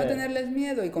 mejor no tenerles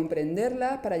miedo y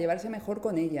comprenderlas para llevarse mejor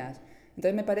con ellas.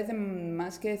 Entonces me parecen,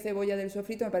 más que cebolla del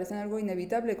sofrito, me parecen algo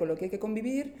inevitable con lo que hay que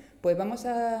convivir, pues vamos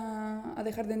a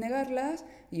dejar de negarlas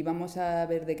y vamos a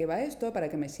ver de qué va esto, para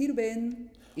qué me sirven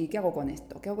y qué hago con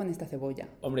esto, qué hago con esta cebolla.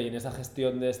 Hombre, y en esa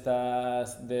gestión de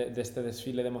este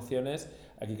desfile de emociones,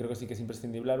 aquí creo que sí que es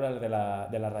imprescindible hablar de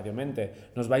la radiomente.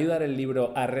 ¿Nos va a ayudar el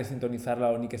libro a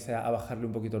resintonizarla o ni que sea a bajarle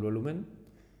un poquito el volumen?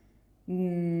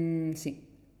 Sí.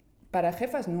 Para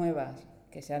jefas nuevas,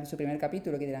 que sea su primer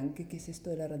capítulo, que dirán, ¿qué es esto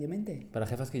de la radiomente? Para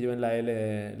jefas que lleven la L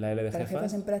de Para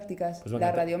jefas en prácticas, pues venga,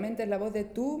 la radiomente es la voz de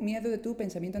tu miedo, de tu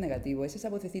pensamiento negativo. Es esa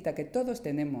vocecita que todos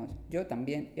tenemos, yo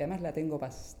también, y además la tengo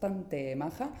bastante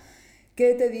maja,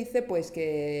 que te dice pues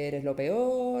que eres lo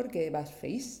peor, que vas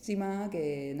feísima,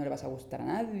 que no le vas a gustar a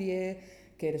nadie,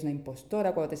 que eres una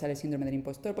impostora cuando te sale el síndrome del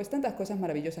impostor. Pues tantas cosas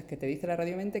maravillosas que te dice la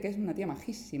radiomente, que es una tía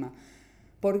majísima.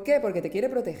 ¿Por qué? Porque te quiere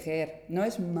proteger, no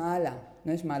es mala,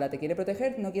 te quiere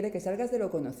proteger, no quiere que salgas de lo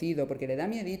conocido, porque le da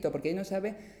miedito, porque ella no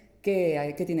sabe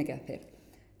qué tiene que hacer.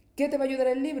 ¿Qué te va a ayudar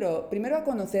el libro? Primero a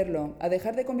conocerlo, a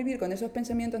dejar de convivir con esos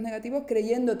pensamientos negativos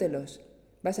creyéndotelos.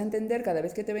 Vas a entender cada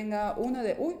vez que te venga uno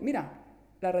de, uy, mira,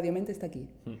 la radiomente está aquí.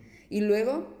 Y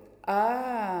luego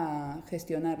a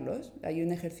gestionarlos. Hay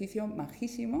un ejercicio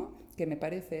majísimo que me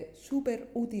parece súper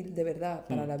útil de verdad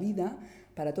para la vida,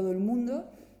 para todo el mundo,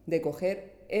 de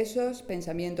coger esos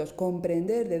pensamientos,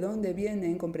 comprender de dónde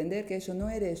vienen, comprender que eso no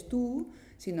eres tú,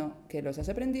 sino que los has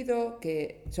aprendido,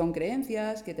 que son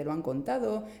creencias, que te lo han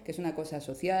contado, que es una cosa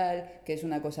social, que es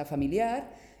una cosa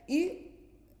familiar, y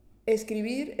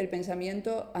escribir el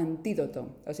pensamiento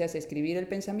antídoto, o sea, es escribir el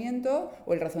pensamiento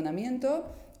o el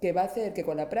razonamiento que va a hacer que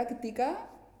con la práctica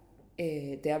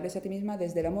te hables a ti misma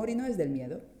desde el amor y no desde el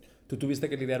miedo. ¿Tú tuviste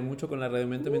que lidiar mucho con la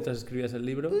radiomente mientras escribías el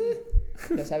libro?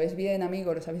 Lo sabes bien,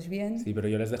 amigo, lo sabes bien. Sí, pero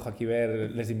yo les dejo aquí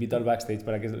ver, les invito al backstage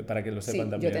para que lo sepan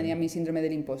Sí, también. yo tenía mi síndrome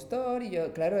del impostor y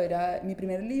yo, claro, era mi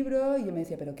primer libro y yo me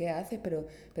decía, ¿pero qué haces? ¿Pero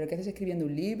qué haces escribiendo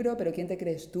un libro? ¿Pero quién te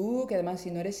crees tú? Que además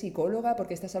si no eres psicóloga, ¿por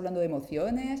qué estás hablando de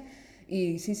emociones?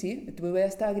 Y sí, tuve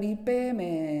hasta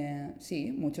gripe,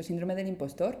 sí, mucho síndrome del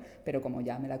impostor, pero como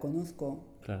ya me la conozco,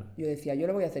 Claro. yo decía, yo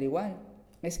lo voy a hacer igual.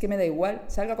 Es que me da igual,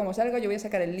 salga como salga, yo voy a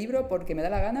sacar el libro porque me da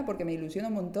la gana, porque me ilusiona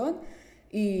un montón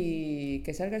y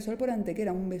que salga el sol por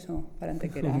Antequera. Un beso para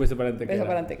Antequera. Un beso para Antequera. Beso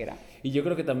para Antequera. Y yo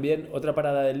creo que también otra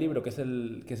parada del libro, que es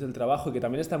el trabajo, y que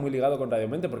también está muy ligado con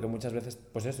Radiomente, porque muchas veces,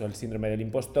 pues eso, el síndrome del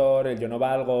impostor, el yo no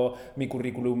valgo, mi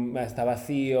currículum está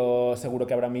vacío, seguro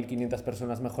que habrá 1500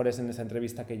 personas mejores en esa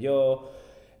entrevista que yo.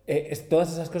 Es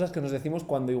todas esas cosas que nos decimos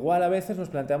cuando igual a veces nos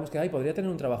planteamos que ay, podría tener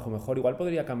un trabajo mejor, igual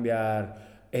podría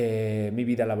cambiar mi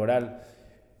vida laboral.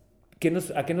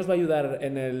 ¿A qué nos va a ayudar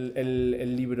en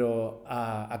el libro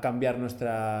a cambiar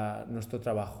nuestro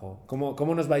trabajo?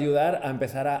 ¿Cómo nos va a ayudar a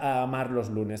empezar a amar los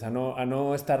lunes, a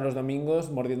no estar los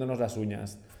domingos mordiéndonos las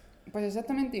uñas? Pues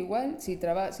exactamente igual, si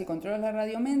controlas la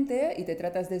radiomente y te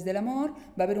tratas desde el amor, va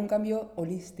a haber un cambio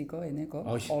holístico, Eneco,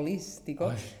 holístico,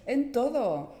 en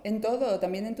todo,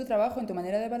 también en tu trabajo, en tu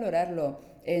manera de valorarlo,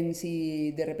 en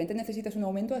si de repente necesitas un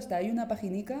aumento, hasta hay una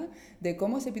paginica de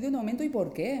cómo se pide un aumento y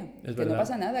por qué, Es que verdad, no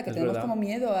pasa nada, que tenemos verdad. como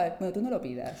miedo a... Bueno, tú no lo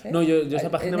pidas, ¿eh? No, yo esa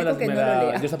página Eneco que no lo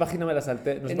lea. yo esa página me la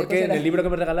salté. No sé Eneco por qué, será- en el libro que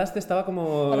me regalaste estaba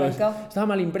como... Arrancado. Estaba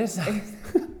mal impresa.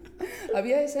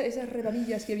 Había esas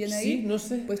rebanillas que vienen ahí. Sí, no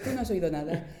sé. Pues tú no has oído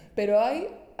nada. Pero hay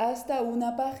hasta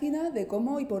una página de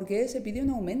cómo y por qué se pide un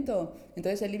aumento.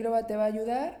 Entonces el libro te va a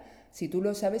ayudar si tú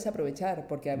lo sabes aprovechar.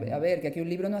 Porque, a ver, que aquí un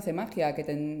libro no hace magia, que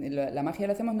la magia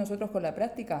la hacemos nosotros con la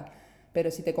práctica. Pero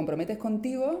si te comprometes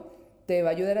contigo, te va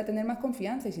a ayudar a tener más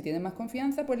confianza. Y si tienes más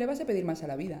confianza, pues le vas a pedir más a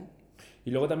la vida.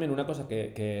 Y luego también una cosa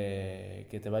que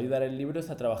te va a ayudar el libro es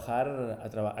a trabajar,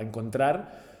 a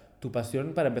encontrar tu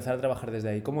pasión para empezar a trabajar desde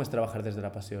ahí. ¿Cómo es trabajar desde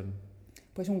la pasión?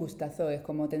 Pues un gustazo, es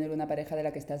como tener una pareja de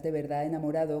la que estás de verdad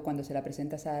enamorado cuando se la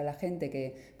presentas a la gente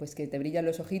que te brillan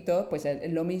los ojitos, pues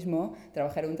es lo mismo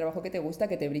trabajar en un trabajo que te gusta,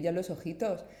 que te brillan los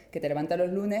ojitos, que te levanta los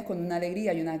lunes con una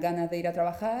alegría y unas ganas de ir a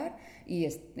trabajar y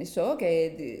eso,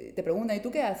 que te preguntan, ¿y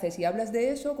tú qué haces? Y hablas de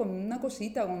eso con una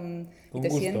cosita, y te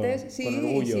gusto, sientes, sí, con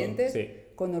orgullo, y sientes sí.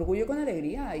 con orgullo y con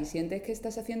alegría y sientes que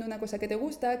estás haciendo una cosa que te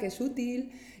gusta, que es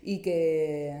útil y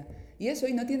que... Y eso,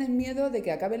 y no tienes miedo de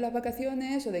que acaben las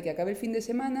vacaciones o de que acabe el fin de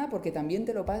semana, porque también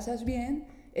te lo pasas bien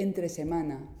entre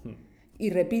semana. Y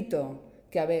repito,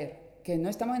 que a ver, que no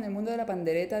estamos en el mundo de la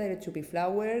pandereta, del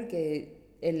chupiflower, que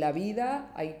en la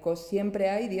vida siempre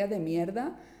hay días de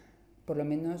mierda, por lo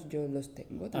menos yo los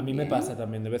tengo también. A mí me pasa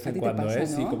también de vez en cuando, pasa, ¿no?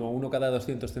 Sí, como uno cada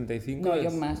 235. No,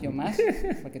 yo más,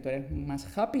 porque tú eres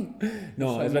más happy.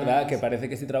 No, Soy es verdad más- que parece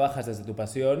que si trabajas desde tu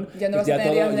pasión, Ya no pues vas a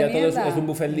tener días de todo mierda. es un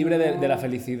buffet libre de No. la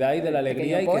felicidad y de la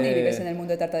alegría. Pequeño pony, y que... ¿vives en el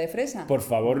mundo de tarta de fresa? Por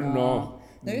favor,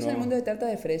 no. No vives en el mundo de tarta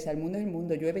de fresa, el mundo es el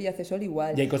mundo, llueve y hace sol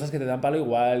igual. Y hay cosas que te dan palo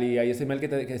igual, y hay ese mail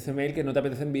que no te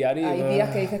apetece enviar y... Hay días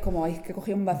que dices como, ay, que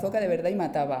cogía un bazooka de verdad y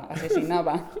mataba,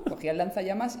 asesinaba. Cogía el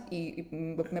lanzallamas y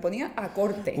me ponía a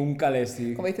corte. Un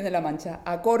calesi. Como dicen en La Mancha,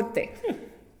 a corte.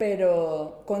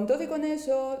 Pero con todo y con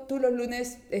eso, tú los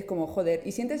lunes es como, joder,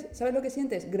 y sientes, ¿sabes lo que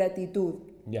sientes? Gratitud.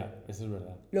 Ya, eso es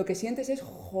verdad. Lo que sientes es,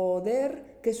 joder,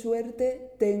 qué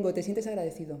suerte tengo, te sientes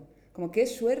agradecido. Como qué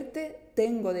suerte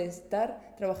tengo de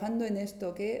estar trabajando en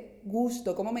esto, qué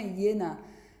gusto, cómo me llena.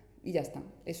 Y ya está,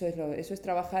 eso es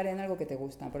trabajar en algo que te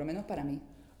gusta, por lo menos para mí.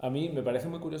 A mí me parece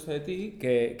muy curioso de ti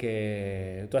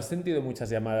que tú has sentido muchas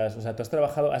llamadas, o sea, tú has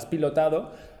trabajado, has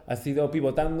pilotado, has ido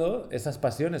pivotando esas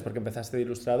pasiones, porque empezaste de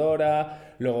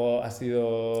ilustradora, luego has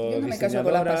sido Yo no me caso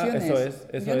con las diseñadora, pasiones.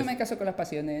 eso Yo no es. me caso con las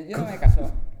pasiones, yo no me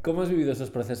caso. ¿Cómo has vivido esos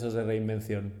procesos de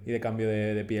reinvención y de cambio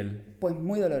de piel? Pues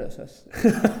muy dolorosos.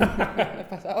 He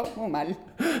pasado muy mal.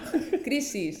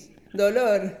 Crisis,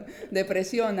 dolor,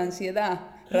 depresión, ansiedad,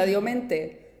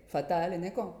 radiomente. Fatal,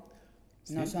 Eneco.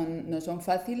 ¿Sí? No son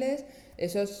fáciles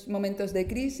esos momentos de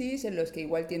crisis en los que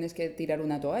igual tienes que tirar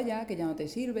una toalla que ya no te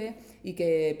sirve y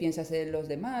que piensas en los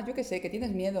demás, yo qué sé, que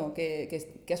tienes miedo, que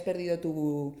has perdido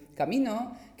tu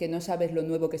camino, que no sabes lo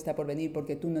nuevo que está por venir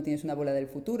porque tú no tienes una bola del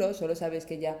futuro, solo sabes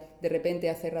que ya de repente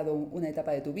has cerrado una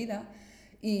etapa de tu vida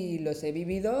y los he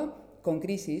vivido con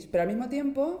crisis, pero al mismo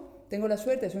tiempo tengo la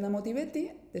suerte de ser una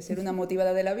motivetti, de ser una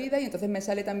motivada de la vida, y entonces me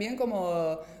sale también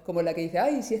como la que dice,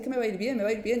 ay, si es que me va a ir bien, me va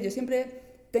a ir bien. Yo siempre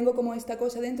tengo como esta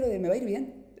cosa dentro de me va a ir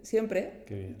bien, siempre.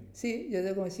 Qué bien. Sí, yo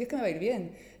digo como, si es que me va a ir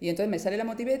bien. Y entonces me sale la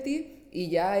motivetti y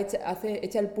ya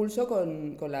echa el pulso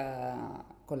con la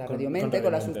radiomente,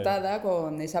 con la asustada,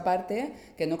 con esa parte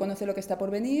que no conoce lo que está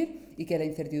por venir y que la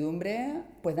incertidumbre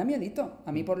pues da miedito.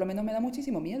 A mí por lo menos me da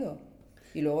muchísimo miedo.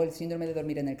 Y luego el síndrome de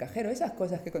dormir en el cajero, esas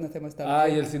cosas que conocemos también.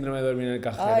 Ay, el síndrome de dormir en el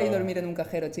cajero. Ay, dormir en un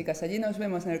cajero, chicas. Allí nos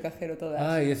vemos en el cajero todas.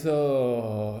 Ay,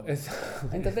 eso...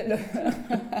 Entonces,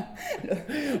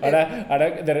 ahora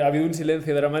ha habido un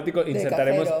silencio dramático,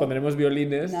 pondremos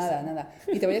violines. Nada.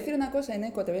 Y te voy a decir una cosa,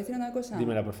 Eneco, te voy a decir una cosa.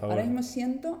 Dímela, por favor. Ahora mismo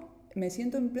me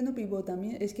siento en pleno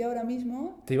pivotamiento. Es que ahora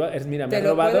mismo... Mira, me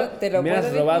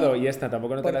has robado y esta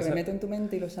tampoco no te la porque me meto en tu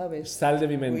mente y lo sabes. Sal de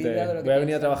mi mente. Voy a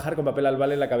venir a trabajar con papel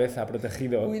albal en la cabeza,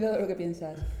 protegido. Cuidado lo que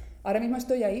piensas. Ahora mismo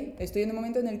estoy ahí, estoy en un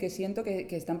momento en el que siento que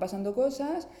están pasando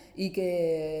cosas y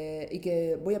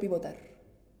que voy a pivotar.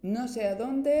 No sé a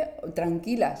dónde,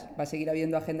 tranquilas, va a seguir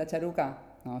habiendo agenda charuca.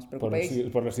 No os preocupéis.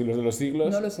 Por los siglos de los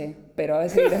siglos. No lo sé, pero va a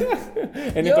seguir.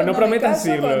 Eneco, no prometas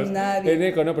siglos.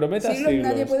 Eneco, no prometas siglos.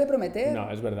 Nadie puede prometer.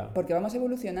 No, es verdad. Porque vamos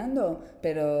evolucionando,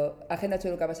 pero agenda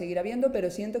charuca va a seguir habiendo,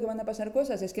 pero siento que van a pasar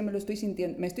cosas. Es que me estoy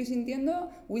sintiendo,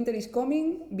 winter is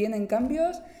coming, vienen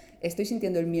cambios. Estoy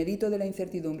sintiendo el miedito de la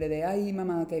incertidumbre de, ay,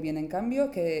 mamá, que vienen cambios,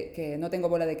 que no tengo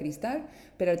bola de cristal,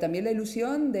 pero también la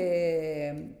ilusión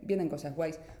de, vienen cosas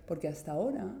guays, porque hasta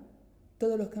ahora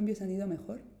todos los cambios han ido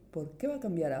mejor. ¿Por qué va a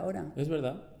cambiar ahora? Es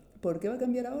verdad. ¿Por qué va a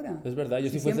cambiar ahora? Es verdad.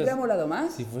 Siempre ha molado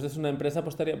más. Si fueses una empresa,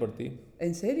 apostaría por ti.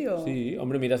 ¿En serio? Sí,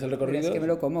 hombre, miras el recorrido. Es que me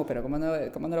lo como, pero ¿cómo no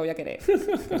lo voy a querer?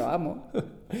 Que lo amo.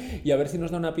 Y a ver si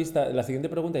nos da una pista. La siguiente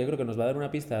pregunta yo creo que nos va a dar una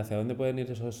pista hacia dónde pueden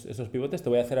ir esos pivotes. Te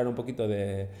voy a hacer ahora un poquito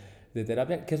de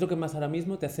terapia. ¿Qué es lo que más ahora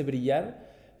mismo te hace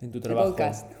brillar en tu trabajo?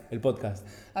 El podcast.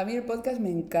 A mí el podcast me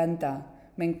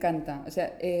encanta. O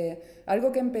sea,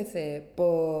 algo que empecé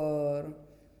por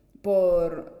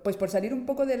salir un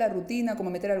poco de la rutina, como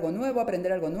meter algo nuevo,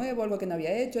 aprender algo nuevo, algo que no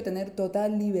había hecho, tener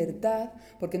total libertad,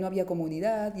 porque no había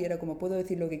comunidad y era como puedo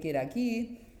decir lo que quiera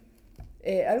aquí.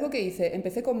 Algo que hice,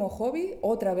 empecé como hobby,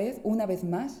 una vez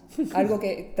más, algo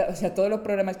que, o sea, todos los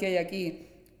programas que hay aquí,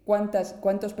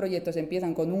 ¿cuántos proyectos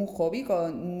empiezan con un hobby?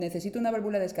 Necesito una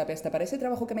válvula de escape, hasta para ese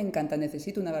trabajo que me encanta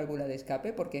necesito una válvula de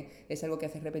escape, porque es algo que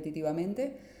haces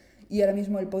repetitivamente, y ahora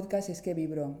mismo el podcast es que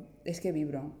vibro,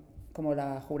 como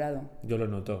la Jurado. Yo lo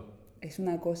noto. Es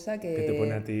una cosa que te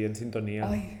pone a ti en sintonía.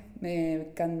 Ay,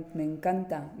 me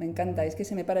encanta. Es que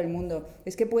se me para el mundo.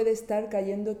 Es que puede estar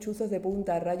cayendo chuzos de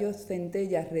punta, rayos,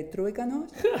 centellas,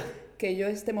 retruécanos, que yo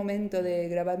este momento de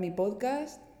grabar mi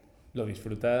podcast... ¿Lo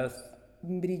disfrutas?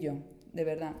 Brillo, de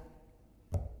verdad.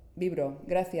 Vibro.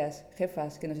 Gracias,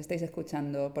 jefas, que nos estáis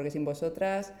escuchando, porque sin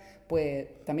vosotras, pues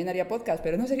también haría podcast,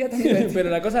 pero no sería tan divertido. Pero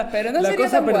la cosa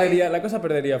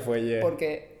perdería fuelle.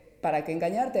 Porque... ¿Para qué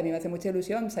engañarte? A mí me hace mucha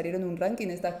ilusión salir en un ranking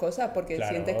estas cosas porque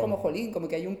claro. Sientes como jolín, como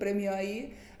que hay un premio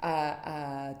ahí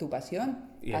a tu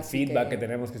pasión. Y el feedback que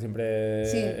tenemos que siempre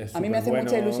sí, es a mí me hace bueno.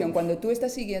 mucha ilusión cuando tú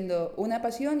estás siguiendo una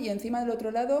pasión y encima del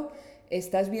otro lado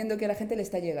estás viendo que a la gente le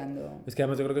está llegando. Es que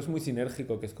además yo creo que es muy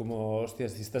sinérgico, que es como, hostia,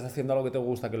 si estás haciendo algo que te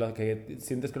gusta, que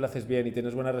sientes que lo haces bien y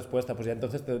tienes buena respuesta, pues ya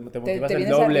entonces te motivas el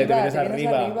doble, te vienes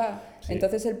arriba. Sí.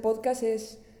 Entonces el podcast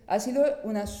ha sido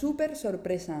una súper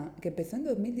sorpresa, que empezó en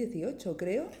 2018,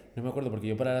 creo. No me acuerdo, porque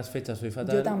yo para las fechas soy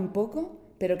fatal. Yo tampoco,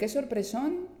 pero qué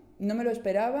sorpresón, no me lo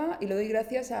esperaba y lo doy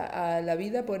gracias a la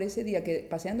vida por ese día, que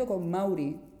paseando con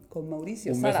Mauricio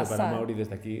Un beso Salazar. para Mauri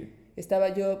desde aquí.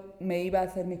 Me iba a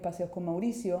hacer mis paseos con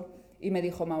Mauricio y me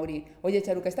dijo Mauri, oye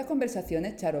Charo, que estas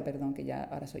conversaciones, que ya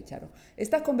ahora soy Charo,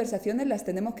 estas conversaciones las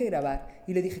tenemos que grabar.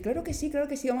 Y le dije, claro que sí,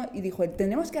 y dijo,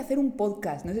 tenemos que hacer un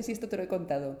podcast, no sé si esto te lo he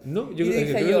contado. No, yo creo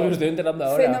que me estoy enterando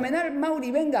ahora. Fenomenal, Mauri,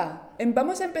 venga,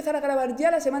 vamos a empezar a grabar ya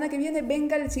la semana que viene,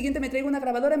 venga, el siguiente me traigo una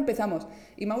grabadora, empezamos.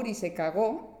 Y Mauri se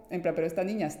cagó, en plan, pero esta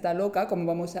niña está loca,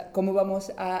 ¿cómo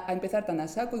vamos a empezar tan a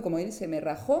saco? Y como él se me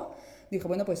rajó, dijo,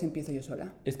 bueno, pues empiezo yo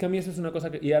sola. Es que a mí eso es una cosa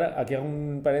que... Y ahora aquí hago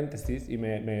un paréntesis y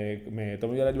me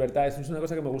tomo yo la libertad. Eso es una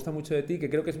cosa que me gusta mucho de ti, que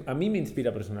creo que a mí me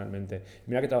inspira personalmente.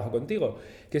 Mira que trabajo contigo.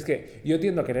 Que es que yo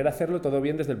tiendo a querer hacerlo todo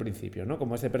bien desde el principio, ¿no?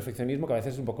 Como ese perfeccionismo que a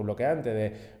veces es un poco bloqueante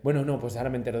de... Bueno, no, pues ahora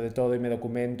me entero de todo y me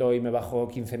documento y me bajo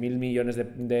 15.000 millones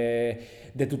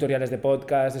de tutoriales de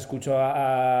podcast, escucho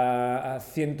a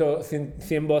 100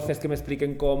 voces que me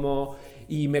expliquen cómo...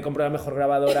 Y me compro la mejor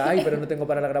grabadora. Ay, pero no tengo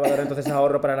para la grabadora, entonces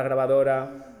ahorro para la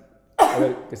grabadora. A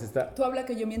ver, ¿qué se está...? Tú habla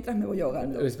que yo mientras me voy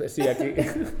ahogando. Sí, aquí.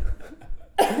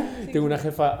 Tengo una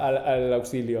jefa al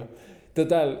auxilio.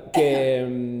 Total,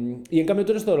 que... y en cambio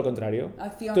tú eres todo lo contrario.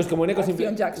 Acción, Entonces, como Eneco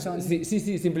acción Jackson. Sí,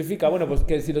 simplifica. Bueno, pues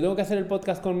que si lo tengo que hacer el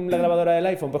podcast con la grabadora del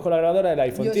iPhone, pues con la grabadora del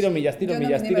iPhone. Yo Tiro sí. millas, tiro Yo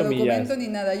millas, no, tiro ni me millas. documento ni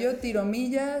nada. Yo tiro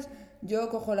millas, yo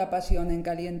cojo la pasión en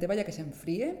caliente, vaya que se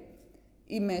enfríe,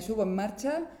 y me subo en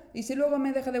marcha. Y si luego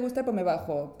me deja de gustar, pues me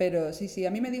bajo. Pero sí, a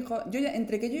mí me dijo...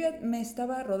 Entre que yo ya me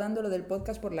estaba rodando lo del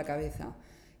podcast por la cabeza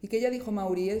y que ya dijo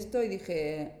Mauri esto y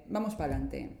dije, vamos para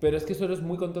adelante. Pero es que eso eres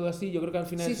muy con todo así. Yo creo que al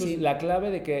final eso es la clave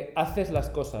de que haces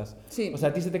las cosas. Sí. O sea,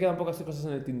 a ti se te quedan pocas cosas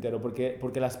en el tintero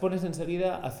porque las pones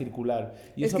enseguida a circular.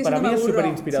 Y Es eso que para si no mí me es aburro,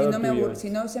 súper inspirador tuyo. Si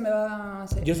no se me va...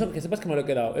 Yo que sepas que me lo he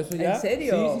quedado. Eso ya... ¿En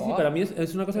serio? Sí, para mí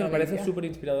es una cosa que me parece Maravilla. súper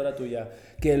inspiradora tuya.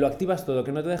 Que lo activas todo,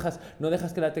 que no dejas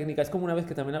que la técnica... Es como una vez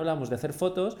que también hablamos de hacer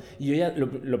fotos y yo ya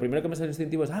lo primero que me sale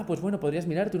instintivo es, pues bueno, podrías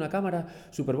mirarte una cámara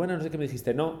súper buena, no sé qué me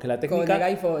dijiste. No, que la técnica... Con el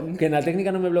iPhone. Que en la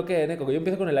técnica no me bloquee, ¿eh? Que yo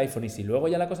empiezo con el iPhone y si luego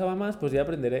ya la cosa va más, pues ya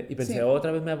aprenderé. Y pensé,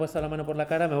 otra vez me ha puesto la mano por la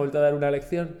cara, me ha vuelto a dar una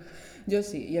lección. Yo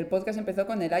sí, y el podcast empezó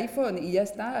con el iPhone y ya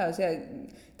está, o sea,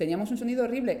 teníamos un sonido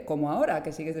horrible, como ahora,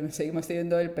 que seguimos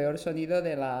teniendo el peor sonido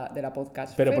de la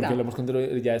podcast. Pero porque lo hemos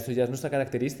controlado, eso ya es nuestra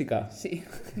característica. Sí.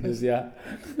 Pues ya...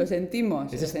 Lo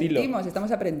sentimos, Ese estilo. estamos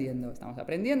aprendiendo.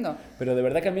 Pero de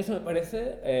verdad que a mí eso me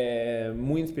parece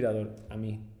muy inspirador, a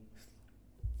mí.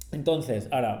 Entonces,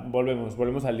 ahora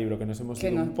volvemos al libro, que nos hemos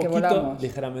ido un poquito,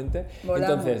 ligeramente. Volamos.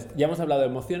 Entonces, ya hemos hablado de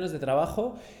emociones, de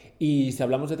trabajo, y si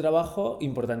hablamos de trabajo,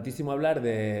 importantísimo hablar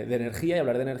de energía, y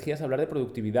hablar de energía es hablar de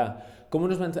productividad. ¿Cómo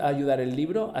nos va a ayudar el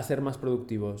libro a ser más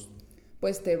productivos?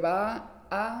 Pues te va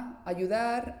a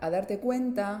ayudar a darte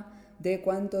cuenta de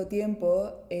cuánto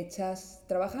tiempo echas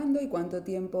trabajando y cuánto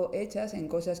tiempo echas en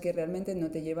cosas que realmente no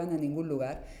te llevan a ningún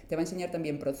lugar. Te va a enseñar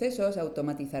también procesos, a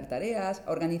automatizar tareas,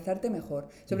 a organizarte mejor.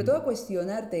 Sobre todo a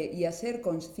cuestionarte y a ser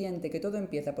consciente, que todo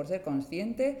empieza por ser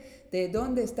consciente de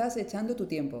dónde estás echando tu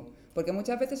tiempo. Porque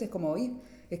muchas veces es como,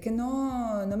 es que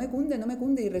no me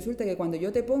cunde. Y resulta que cuando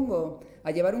yo te pongo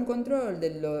a llevar un control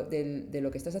de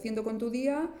lo que estás haciendo con tu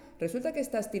día, resulta que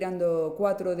estás tirando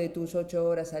 4 de tus 8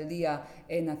 horas al día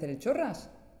en hacer el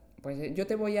chorras. Pues yo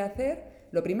te voy a hacer,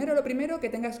 lo primero, que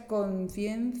tengas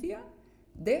conciencia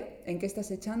de en qué estás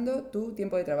echando tu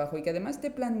tiempo de trabajo y que además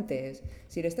te plantees,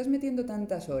 si le estás metiendo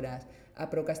tantas horas a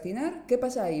procrastinar, ¿qué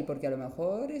pasa ahí? Porque a lo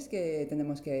mejor es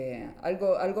que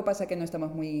algo pasa, que no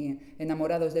estamos muy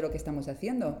enamorados de lo que estamos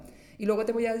haciendo. Y luego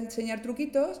te voy a enseñar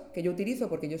truquitos que yo utilizo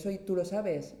porque yo soy, tú lo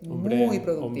sabes, muy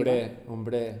productiva.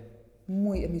 Hombre.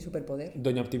 Es mi superpoder.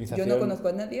 Doña Optimización. Yo no conozco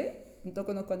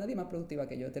a nadie más productiva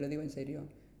que yo, te lo digo en serio.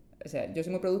 O sea, yo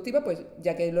soy muy productiva, pues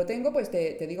ya que lo tengo, pues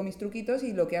te digo mis truquitos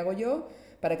y lo que hago yo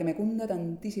para que me cunda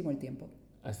tantísimo el tiempo.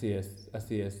 Así es.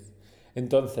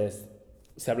 Entonces,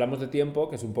 si hablamos de tiempo,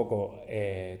 que es un poco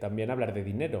también hablar de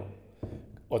dinero,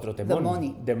 otro temón. The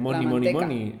money. De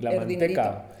money, la manteca.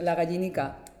 Dinerito, la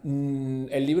gallinica.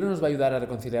 ¿El libro nos va a ayudar a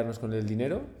reconciliarnos con el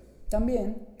dinero?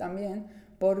 También,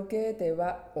 porque te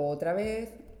va otra vez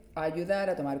a ayudar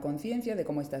a tomar conciencia de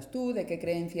cómo estás tú, de qué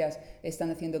creencias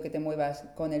están haciendo que te muevas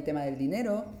con el tema del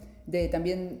dinero, de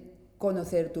también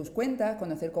conocer tus cuentas,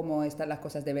 conocer cómo están las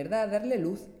cosas de verdad, darle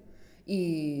luz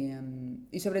y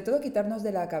sobre todo quitarnos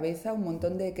de la cabeza un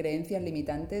montón de creencias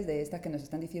limitantes de estas que nos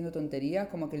están diciendo tonterías,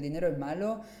 como que el dinero es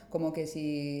malo, como que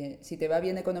si te va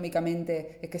bien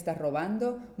económicamente es que estás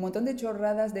robando, un montón de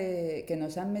chorradas que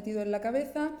nos han metido en la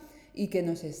cabeza y que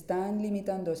nos están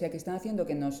limitando, o sea, que están haciendo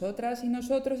que nosotras y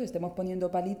nosotros estemos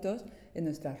poniendo palitos en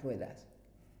nuestras ruedas.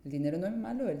 El dinero no es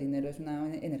malo, el dinero es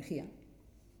una energía.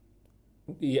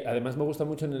 Y además me gusta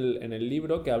mucho en el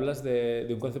libro que hablas de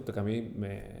un concepto que a mí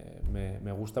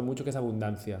me gusta mucho, que es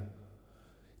abundancia.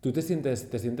 ¿Tú te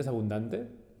sientes abundante?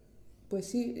 Pues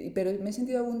sí, pero me he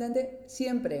sentido abundante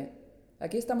siempre.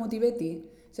 Aquí está Motivetti,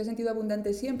 se ha sentido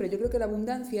abundante siempre. Yo creo que la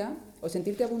abundancia, o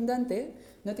sentirte abundante,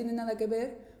 no tiene nada que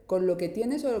ver con lo que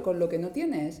tienes o con lo que no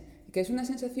tienes, que es una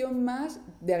sensación más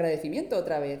de agradecimiento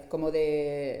otra vez, como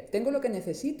de tengo lo que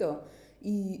necesito.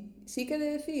 Y sí que he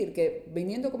de decir que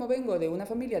viniendo como vengo de una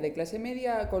familia de clase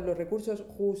media con los recursos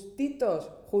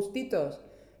justitos,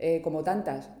 como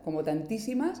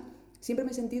tantísimas, siempre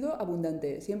me he sentido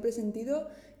abundante, siempre he sentido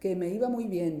que me iba muy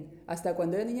bien, hasta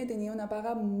cuando era niña y tenía una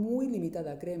paga muy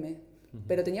limitada, créeme,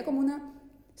 pero tenía como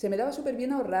se me daba súper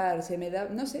bien ahorrar,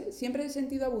 no sé, siempre he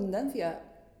sentido abundancia.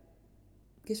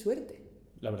 ¡Qué suerte!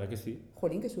 La verdad que sí.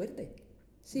 Jolín, qué suerte.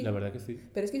 Sí. La verdad que sí.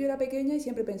 Pero es que yo era pequeña y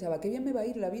siempre pensaba, qué bien me va a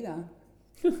ir la vida.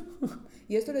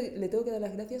 Y esto le tengo que dar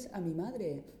las gracias a mi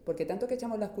madre, porque tanto que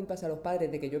echamos las culpas a los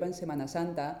padres de que llueva en Semana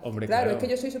Santa, Hombre, claro, claro. es que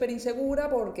yo soy súper insegura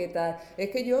porque tal, es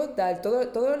que yo tal,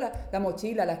 todo la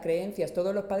mochila, las creencias,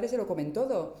 todos los padres se lo comen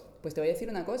todo. Pues te voy a decir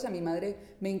una cosa, mi madre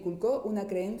me inculcó una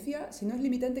creencia, si no es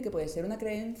limitante, que puede ser una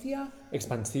creencia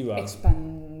Expansiva.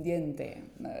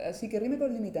 expandiente. Así que rime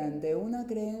con limitante, una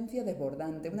creencia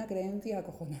desbordante, una creencia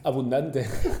acojonante. Abundante.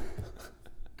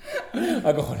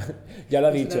 Acojonante. Ya lo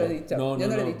ha Eso dicho. no lo he dicho. No, Yo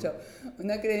no, no lo he no. dicho.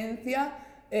 Una creencia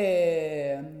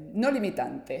no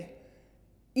limitante.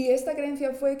 Y esta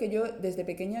creencia fue que yo, desde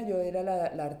pequeña, yo era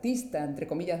la artista, entre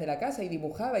comillas, de la casa y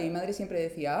dibujaba. Y mi madre siempre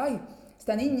decía, ay,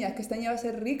 esta niña, es que esta niña va a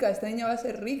ser rica, esta niña va a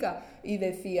ser rica. Y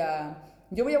decía,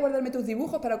 yo voy a guardarme tus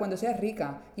dibujos para cuando seas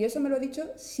rica. Y eso me lo ha dicho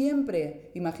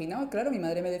siempre. Imaginaos, claro, mi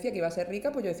madre me decía que iba a ser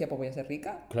rica, pues yo decía, pues voy a ser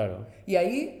rica. Claro. Y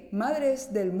ahí,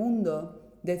 madres del mundo,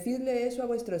 decidle eso a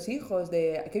vuestros hijos,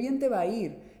 de qué bien te va a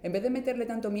ir. En vez de meterle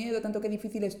tanto miedo, tanto qué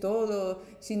difícil es todo,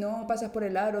 si no pasas por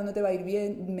el aro no te va a ir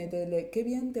bien, meterle qué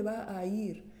bien te va a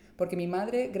ir. Porque mi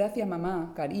madre, gracias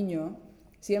mamá, cariño,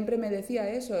 siempre me decía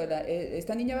eso,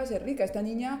 esta niña va a ser rica, esta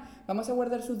niña vamos a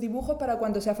guardar sus dibujos para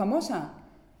cuando sea famosa.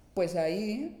 Pues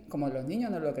ahí, como los niños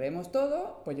nos lo creemos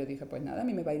todo, pues yo dije, pues nada, a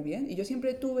mí me va a ir bien. Y yo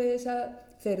siempre tuve esa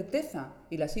certeza,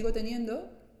 y la sigo teniendo,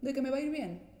 de que me va a ir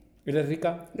bien. ¿Eres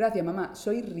rica? Gracias, mamá.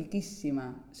 Soy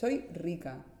riquísima. Soy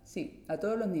rica. Sí, a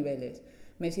todos los niveles.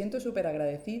 Me siento súper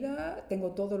agradecida,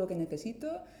 tengo todo lo que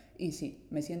necesito y sí,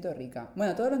 me siento rica.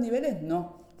 Bueno, a todos los niveles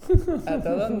no. A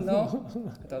todos no.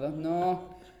 A todos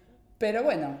no. Pero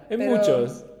bueno. En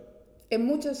muchos. En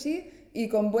muchos sí y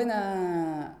con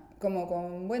buena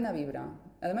vibra.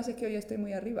 Además es que hoy estoy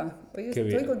muy arriba. Hoy Qué estoy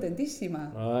bien.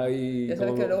 contentísima. Ay, Ya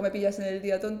sabes cómo- que luego me pillas en el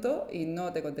día tonto y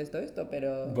no te contesto esto,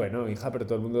 pero... Bueno, hija, pero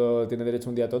todo el mundo tiene derecho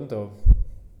a un día tonto.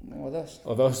 O dos.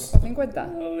 O dos. O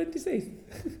 50. O 26.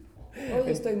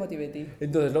 Hoy estoy motiveti.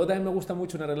 Entonces, luego también me gusta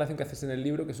mucho una relación que haces en el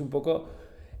libro, que es un poco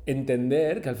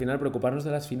entender que al final preocuparnos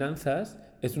de las finanzas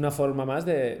es una forma más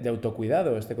de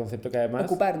autocuidado, este concepto que además...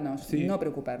 Ocuparnos, Sí. no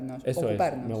preocuparnos. Eso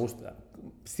ocuparnos. es, me gusta.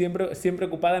 Siempre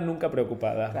ocupada, nunca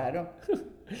preocupada. Claro.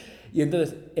 Y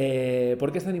entonces,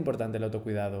 ¿por qué es tan importante el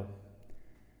autocuidado?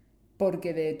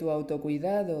 Porque de tu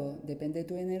autocuidado depende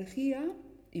tu energía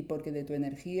y porque de tu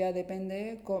energía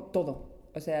depende todo.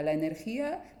 O sea, de la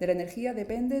energía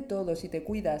depende todo. Si te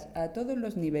cuidas a todos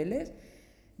los niveles,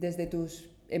 desde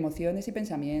tus emociones y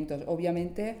pensamientos,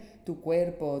 obviamente tu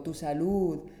cuerpo, tu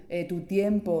salud, tu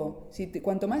tiempo.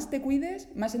 Cuanto más te cuides,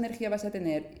 más energía vas a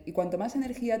tener. Y cuanto más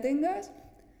energía tengas,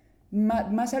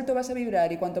 más alto vas a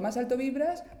vibrar. Y cuanto más alto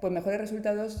vibras, pues mejores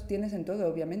resultados tienes en todo.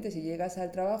 Obviamente, si llegas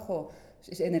al trabajo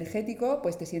energético,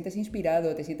 pues te sientes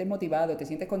inspirado, te sientes motivado, te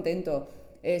sientes contento.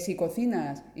 Si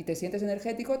cocinas y te sientes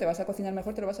energético, te vas a cocinar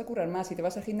mejor, te lo vas a currar más. Si te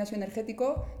vas al gimnasio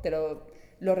energético,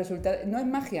 los resultados... No es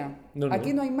magia. No.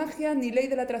 Aquí no hay magia, ni ley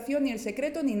de la atracción, ni el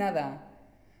secreto, ni nada.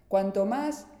 Cuanto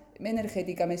más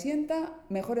energética me sienta,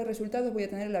 mejores resultados voy a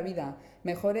tener en la vida,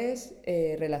 mejores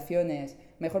relaciones,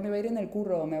 mejor me va a ir en el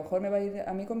curro, mejor me va a ir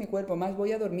a mí con mi cuerpo, más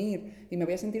voy a dormir y me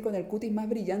voy a sentir con el cutis más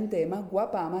brillante, más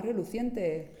guapa, más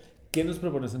reluciente. ¿Qué nos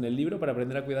propones en el libro para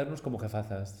aprender a cuidarnos como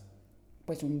jefazas?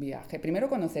 Pues un viaje. Primero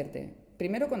conocerte,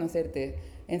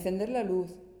 encender la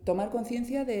luz, tomar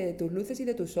conciencia de tus luces y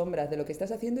de tus sombras, de lo que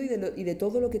estás haciendo y de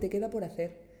todo lo que te queda por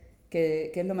hacer,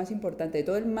 que es lo más importante, de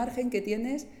todo el margen que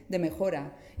tienes de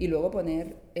mejora. Y luego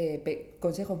poner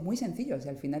consejos muy sencillos.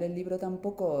 Al final el libro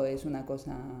tampoco es una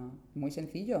cosa muy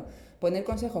sencillo. Poner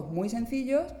consejos muy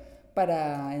sencillos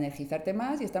para energizarte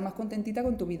más y estar más contentita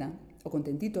con tu vida, o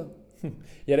contentito.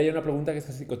 Y ahora hay una pregunta que es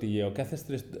así cotilleo.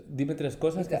 Dime tres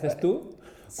cosas que haces tú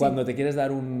Sí. cuando te quieres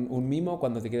dar un mimo,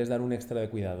 cuando te quieres dar un extra de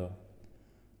cuidado.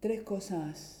 3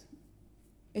 cosas.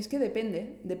 Es que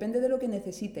depende de lo que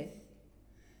necesite.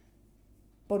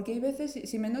 Porque hay veces,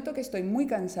 si me noto que estoy muy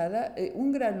cansada,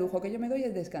 un gran lujo que yo me doy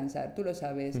es descansar, tú lo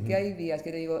sabes. Que hay días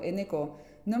que te digo, Eneco,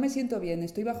 no me siento bien,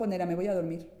 estoy bajonera, me voy a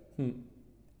dormir.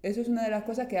 Eso es una de las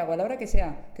cosas que hago a la hora que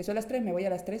sea, que son las 3, me voy a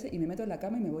las 3 y me meto en la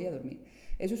cama y me voy a dormir.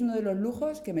 Eso es uno de los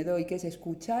lujos que me doy, que es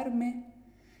escucharme.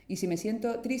 Y si me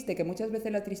siento triste, que muchas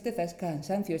veces la tristeza es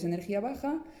cansancio, es energía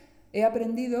baja, he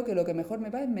aprendido que lo que mejor me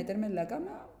va es meterme en la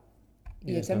cama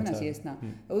y echarme una siesta.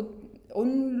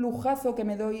 Un lujazo que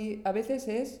me doy a veces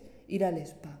es ir al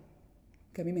spa,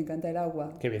 que a mí me encanta el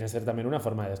agua. Que viene a ser también una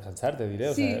forma de descansar, te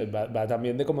diré. Sí. O sea, va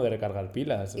también de como de recargar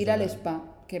pilas. Ir al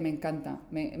spa, que me encanta.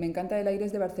 Me encanta el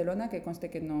Aires de Barcelona, que conste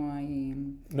que no hay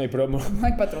promo. no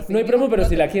hay patrocinio. No hay promo, pero No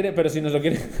si te- la quiere, pero si nos lo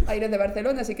quiere. Aires de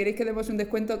Barcelona, si queréis que demos un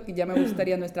descuento, que ya me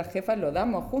gustaría nuestras jefas, lo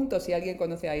damos juntos si alguien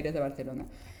conoce a Aires de Barcelona.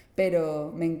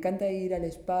 Pero me encanta ir al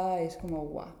spa, es como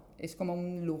guau, es como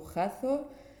un lujazo.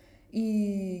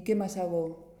 ¿Y qué más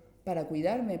hago para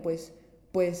cuidarme? Pues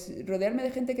rodearme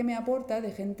de gente que me aporta,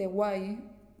 de gente guay.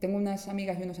 Tengo unas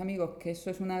amigas y unos amigos que eso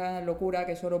es una locura,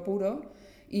 que es oro puro,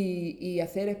 y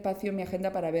hacer espacio en mi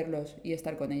agenda para verlos y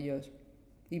estar con ellos.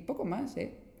 Y poco más,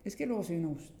 ¿eh? Es que luego soy una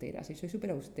austera, sí, soy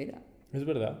súper austera. Es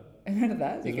verdad. Es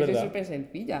verdad, sí, Es que verdad. soy súper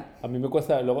sencilla. A mí me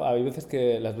cuesta, luego hay veces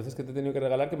que, las veces que te he tenido que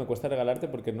regalar, que me cuesta regalarte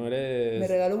porque no eres... Me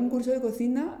regaló un curso de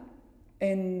cocina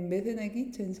en BCN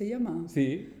Kitchen, ¿se llama?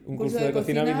 Sí, un curso de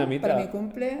cocina vietnamita. Para mi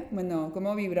cumple. Bueno,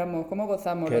 cómo vibramos, cómo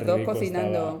gozamos, Qué los dos rico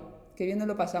cocinando. estaba. Qué bien nos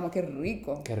lo pasamos, qué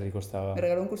rico. Qué rico estaba. Me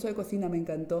regaló un curso de cocina, me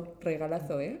encantó.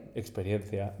 Regalazo, ¿eh?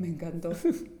 Experiencia. Me encantó.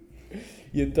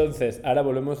 Y entonces, ahora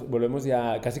volvemos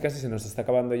ya, casi se nos está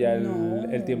acabando ya No.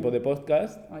 el tiempo de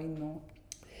podcast. Ay, no.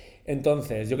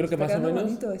 Entonces, yo creo que Está más o quedando menos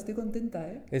bonito, estoy contenta,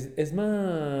 ¿eh? es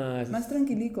más... Más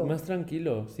tranquilico. Más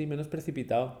tranquilo, sí, menos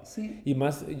precipitado. Sí. Y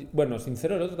más, bueno,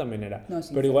 sincero el otro también era. No,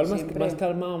 sincero pero igual más, siempre. más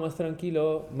calmado, más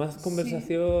tranquilo, más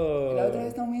conversación. La otra vez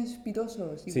estamos muy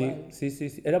espitosos, igual.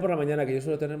 Sí. Era por la mañana que yo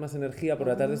suelo tener más energía, por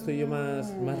la tarde estoy yo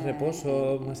más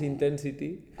reposo, más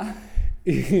intensity.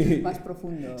 Y- Más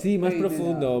profundo. Sí, más Ey,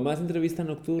 profundo, nena. más entrevista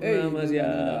nocturna, Ey, más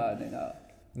nena, ya... nena.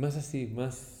 Más así,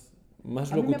 más A mí me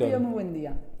ha locutor. pillado muy buen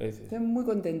día. Sí. Estoy muy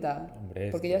contenta. Hombre,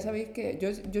 porque sí. ya sabéis que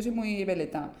yo soy muy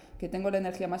veleta. Que tengo la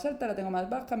energía más alta, la tengo más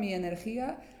baja. Mi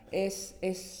energía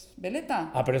es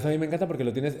veleta. Ah, pero eso a mí me encanta porque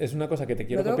lo tienes, es una cosa que te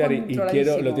quiero Lo tengo copiar y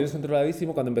controladísimo. lo tienes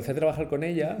controladísimo. Cuando empecé a trabajar con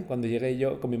ella, cuando llegué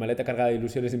yo con mi maleta cargada de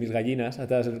ilusiones y mis gallinas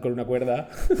atadas con una cuerda,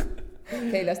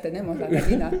 Que ahí las tenemos, las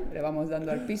gallinas. Le vamos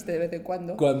dando al piste de vez en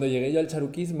cuando. cuando llegué yo al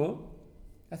charuquismo,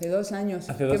 Hace 2 años.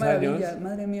 Hace Qué 2 maravilla. años.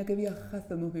 Madre mía, qué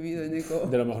viajazo hemos vivido en Eco.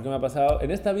 de lo mejor que me ha pasado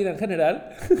en esta vida en general,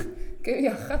 Qué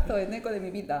viajazo en Eco de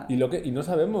mi vida. y no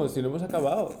sabemos si lo hemos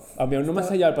acabado. A mí aún no me ha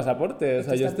sellado el pasaporte, o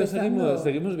sea, Esto yo está seguimos, empezando.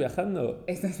 seguimos viajando.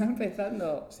 Esto está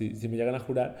empezando. Sí, si me llegan a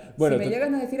jurar. Bueno, si me tú-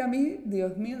 llegan a decir a mí,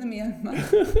 Dios mío de mi alma,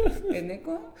 en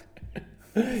Eco,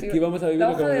 sí, que íbamos a vivir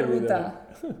la lo que hoja de hemos vivido. ruta.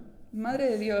 Madre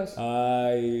de Dios.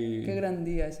 Ay. Qué gran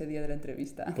día ese día de la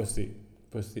entrevista. Pues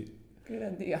sí. Qué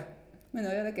gran día. Bueno,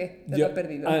 ¿y ahora qué? Te Yo- lo has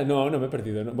perdido. Ah, no me he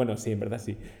perdido. No. Bueno, sí, en verdad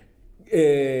sí.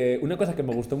 Una cosa que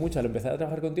me gustó mucho al empezar a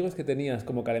trabajar contigo es que tenías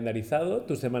como calendarizado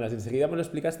tus semanas. Y enseguida me lo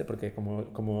explicaste porque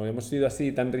como hemos sido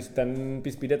así tan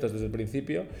pispiretos desde el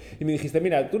principio y me dijiste,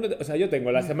 mira, tú no te- o sea, yo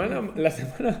tengo la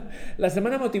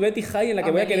semana Motivate High en la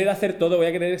que voy a Amelie. querer hacer todo, voy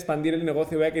a querer expandir el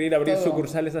negocio, voy a querer abrir Todo.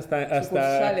 sucursales hasta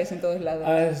Sucursales en todos lados.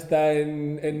 hasta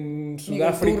en Miguel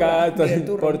Sudáfrica, Turra, Miguel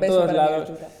Turra, por un beso todos para Miguel lados.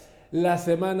 Turra. La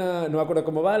semana, no me acuerdo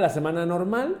cómo va, la semana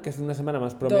normal, que es una semana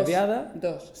más promediada.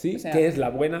 Dos. Sí, O sea, que es la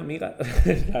buena amiga.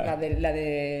 La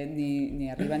de ni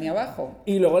arriba ni abajo.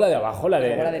 Y luego la de abajo, la de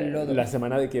Luego la del lodo. la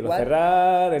semana de quiero What-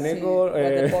 cerrar, en Sí, eco.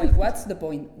 What's the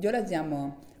point? Yo las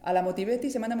llamo a la Motivetti,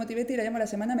 semana Motivetti, y la llamo a la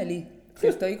semana Melí. Que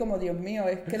estoy como, Dios mío,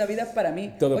 es que la vida es para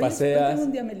mí. Todo Hoy paseas. tengo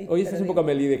un día Melí, Hoy te estás lo un poco digo.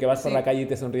 Meli de que vas por Sí. la calle y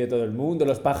te sonríe todo el mundo,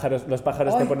 los pájaros te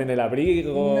Ay, ponen el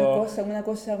abrigo. Una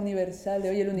cosa universal de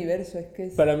hoy el universo, es que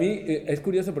es... Para mí es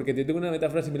curioso porque yo tengo una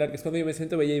metáfora similar que es cuando yo me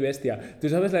siento bella y bestia. ¿Tú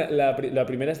sabes la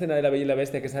primera escena de La Bella y la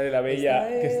Bestia que sale la bella?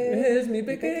 Esta Que es mi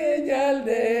pequeña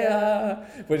aldea.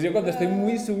 Pues yo cuando estoy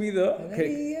muy subido, Cada que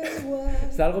día igual.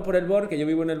 salgo por el Born, que yo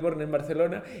vivo en el Born en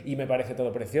Barcelona, y me parece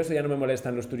todo precioso. Ya no me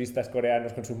molestan los turistas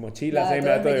coreanos con sus mochilas, Nada, ahí me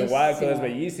da todo todo es igual, todo es bellísimo.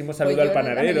 bellísimo. Pues Saludo yo al a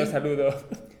panadero, Amélie- saludo.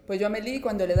 Pues yo a Amélie,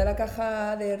 cuando le da la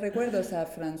caja de recuerdos a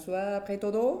François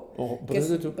Bretaudeau, Oh,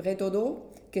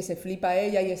 que se flipa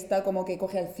ella y está como que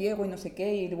coge al ciego y no sé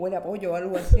qué, y huele a pollo o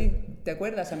algo así. ¿Te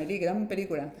acuerdas, Amélie? Gran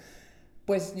película.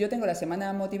 Pues yo tengo la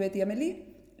semana Motivetti Amélie,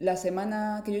 la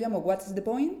semana que yo llamo What's the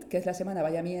Point, que es la semana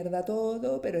vaya mierda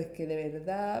todo, pero es que de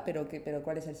verdad, pero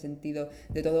 ¿cuál es el sentido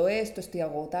de todo esto? Estoy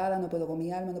agotada, no puedo con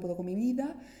mi alma, no puedo con mi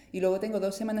vida. Y luego tengo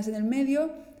 2 semanas en el medio,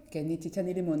 que es ni chicha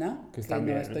ni limona, Que que están no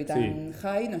bien, estoy sí. tan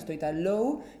high, no estoy tan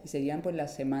low, y serían pues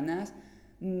las semanas,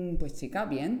 pues chica,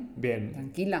 bien. Bien.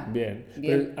 Tranquila. Bien.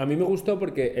 Bien. Pero a mí me gustó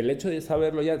porque el hecho de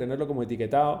saberlo ya, tenerlo como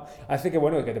etiquetado, hace que,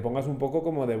 bueno, que te pongas un poco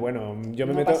como de, bueno, yo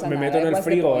me No meto, pasa me nada, meto en el what's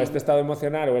the frigo point? este estado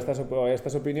emocional o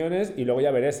estas opiniones y luego ya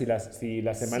veré si la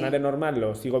semana Sí. de normal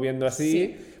lo sigo viendo así,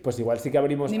 Sí. pues igual sí que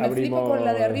abrimos... Ni me flipo con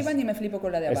la de arriba abrimos- ni me flipo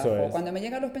con la de Eso abajo. es. Cuando me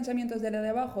llegan los pensamientos de la de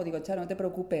abajo, digo, Charo, no te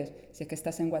preocupes, si es que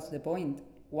estás en What's the Point.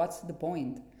 What's the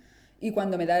point? Y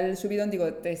cuando me da el subidón,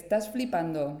 digo, te estás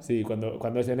flipando. Sí,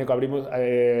 cuando es en Eco abrimos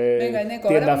Venga, Eneco,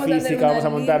 ahora tienda vamos a hacer física, vamos a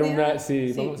una montar línea, una...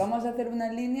 Sí, vamos a hacer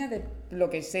una línea de lo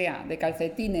que sea, de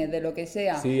calcetines, de lo que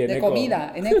sea, Sí, de Eneco.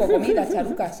 comida, Eneco, comida,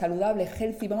 charuca, saludable,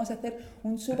 healthy. Vamos a hacer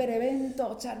un super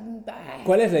evento.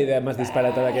 ¿Cuál es la idea más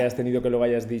disparatada que hayas tenido que luego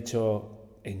hayas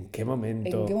dicho? ¿En qué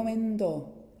momento? ¿En qué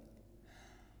momento?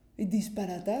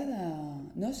 Disparatada.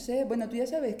 No sé. Bueno, tú ya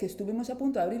sabes que estuvimos a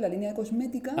punto de abrir la línea de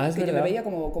cosmética. Ah, es que yo me verdad. veía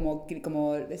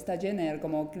como esta Jenner,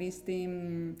 como Kylie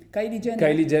Jenner.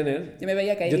 Kylie Jenner. Yo me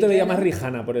veía Kylie Yo te veía Jenner. más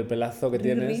Rihanna por el pelazo que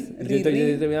tienes. Ri. Yo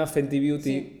te veía Fenty Beauty,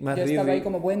 Sí, más yo estaba Riri. ahí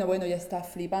como, bueno, ya estaba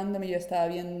flipándome, yo estaba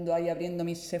viendo ahí, abriendo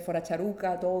mi Sephora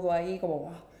charuca, todo ahí, como,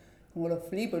 guau, como lo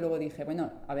flipo. Y luego dije,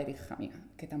 bueno, a ver, hija mía,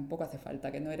 que tampoco hace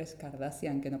falta, que no eres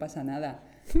Kardashian, que no pasa nada.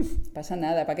 Pasa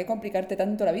nada, ¿para qué complicarte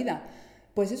tanto la vida?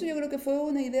 Pues eso yo creo que fue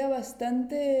una idea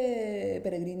bastante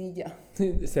peregrinilla.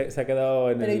 Se ha quedado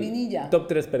en Peregrinilla. el top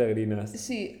 3 peregrinas.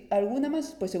 Sí, alguna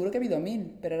más, pues seguro que ha habido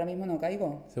 1000, pero ahora mismo no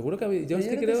caigo. Seguro que había. Yo es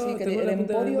que Pero creo sí, que tengo el la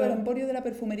punta de la emporio, el lengua. emporio de la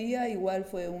perfumería igual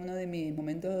fue uno de mis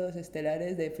momentos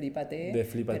estelares de flipate, De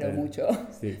flipate. pero mucho.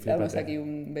 Sí, Le damos flipate. aquí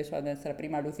un beso a nuestra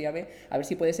prima Lucía B. A ver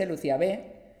si puede ser Lucía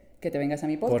B, que te vengas a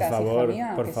mi podcast, Por favor, hija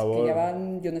mía, por que, favor. que ya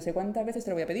van, yo no sé cuántas veces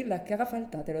te lo voy a pedir, las que haga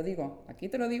falta, te lo digo, aquí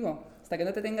te lo digo. Hasta que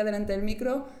no te tenga delante del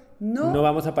micro, No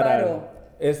vamos a parar. paro.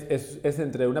 Es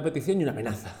entre una petición y una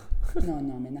amenaza. No,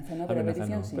 amenaza no, pero Amenaza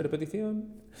petición no, sí. pero petición.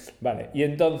 Vale, y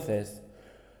entonces,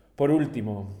 por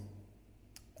último.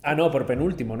 Ah, no, por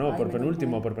penúltimo, no, Ay, por menos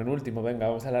penúltimo, mal. por penúltimo. Venga,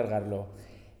 vamos a alargarlo.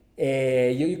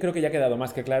 Yo creo que ya ha quedado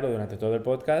más que claro durante todo el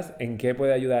podcast en qué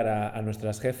puede ayudar a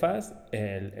nuestras jefas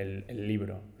el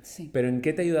libro. Sí. Pero ¿en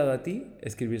qué te ha ayudado a ti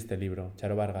escribir este libro,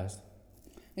 Charo Vargas?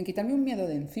 En quitarme un miedo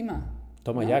de encima.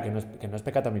 Toma ¿no? ya, que no es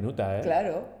pecata minuta, ¿eh?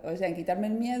 Claro, o sea, en quitarme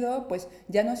el miedo, pues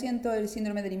ya no siento el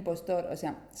síndrome del impostor. O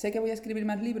sea, sé que voy a escribir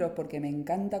más libros porque me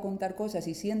encanta contar cosas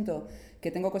y siento que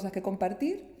tengo cosas que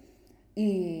compartir.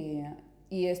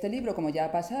 Y este libro, como ya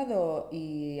ha pasado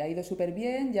y ha ido súper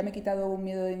bien, ya me he quitado un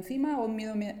miedo de encima o un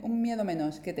miedo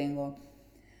menos que tengo.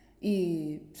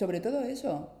 Y sobre todo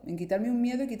eso, en quitarme un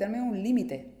miedo y quitarme un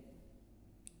límite.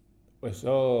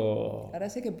 Eso... Ahora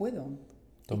sé que puedo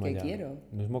Toma y que ya. quiero.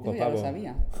 No es moco Eso ya lo pavo.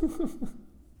 sabía.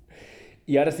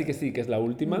 Y ahora sí, que es la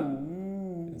última.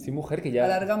 Sí, mujer, que ya...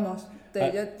 Alargamos. Ah.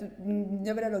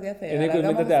 Ya verás lo que hace. Eneco,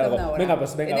 Alargamos invéntate hasta algo. una hora. Venga,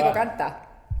 pues venga, Eneco va. canta.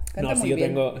 Canta No, muy sí,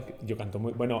 bien. yo canto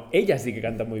muy... Bueno, ella sí que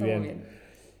canta muy Está bien.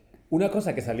 Una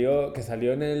cosa que salió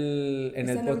en el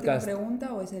 ¿Esta es la última podcast...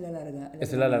 pregunta o es el alargado?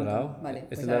 Es el alargado. Vale, Es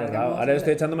pues el alargado. alargamos Ahora le el-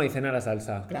 estoy echando maicena a la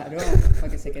salsa. Claro,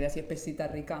 para que se quede así espesita,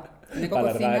 rica. Eneco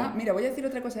Para cocina... alargar. Mira, voy a decir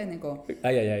otra cosa de Eneco.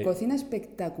 Ay, ay, ay. Cocina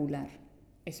espectacular.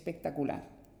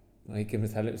 Espectacular. Ay, que me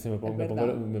sale... me pongo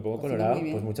verdad. me pongo Cocina colorado. muy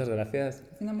bien. Pues muchas gracias.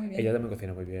 Cocina muy bien. Ella también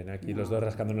cocina muy bien. Aquí No. los dos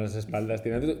rascándonos las espaldas.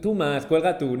 Tú más,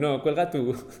 cuelga tú. No, cuelga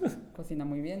tú. Cocina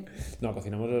muy bien. No,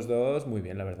 cocinamos los dos muy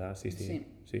bien, la verdad. Sí. Sí.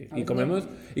 A Y ver,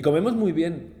 comemos muy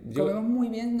bien. Comemos muy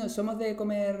bien, no somos de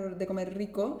comer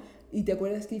rico. ¿Y te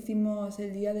acuerdas que hicimos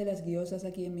el día de las guiosas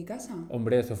aquí en mi casa?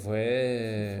 Hombre, eso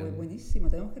fue... Fue buenísimo,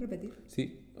 tenemos que repetir.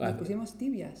 Sí. Nos pusimos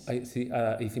tibias. Sí,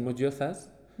 hicimos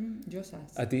yozas.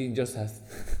 Yosas. A ti, yosas.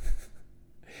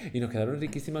 Y nos quedaron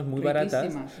riquísimas, muy Riquísimas.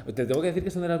 baratas. Te tengo que decir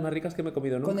que son de las más ricas que me he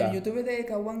comido Con nunca. el YouTube de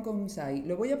Kawan Komsai.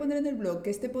 Lo voy a poner en el blog, que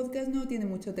este podcast no tiene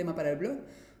mucho tema para el blog.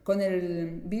 Con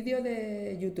el vídeo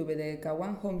de YouTube de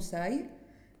Kawan Homsai,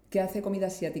 que hace comida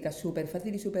asiática súper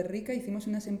fácil y súper rica, hicimos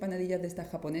unas empanadillas de estas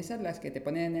japonesas, las que te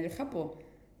ponen en el japo.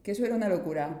 Que eso era una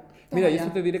locura. Toma Mira, y ya.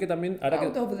 eso te diré que también... Ahora que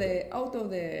Out of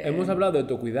the... hemos hablado de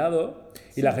autocuidado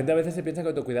y la gente a veces se piensa que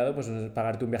autocuidado pues es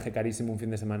pagarte un viaje carísimo un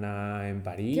fin de semana en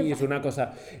París, ¿Qué va? es una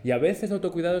cosa... Y a veces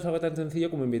autocuidado es algo tan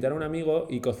sencillo como invitar a un amigo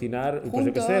y cocinar, pues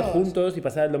yo qué sé, Juntos. juntos y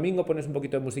pasar el domingo, pones un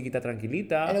poquito de musiquita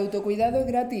tranquilita. El autocuidado es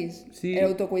gratis. Sí. El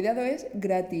autocuidado es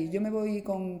gratis. Yo me voy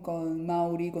con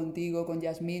Mauri, contigo, con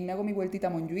Yasmín, me hago mi vueltita a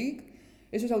Montjuic.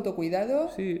 Eso es autocuidado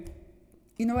Sí,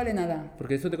 y no vale nada.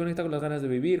 porque eso te conecta con las ganas de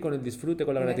vivir, con el disfrute,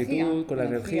 con la Energía, gratitud, con la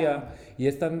energía. Y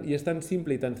es tan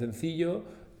simple y tan sencillo,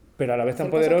 pero a la vez tan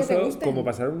Hacer cosas que te poderoso gusten. como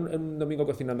pasar un domingo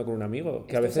cocinando con un amigo.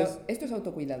 Que a veces... Esto es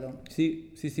autocuidado.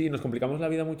 Sí, nos complicamos la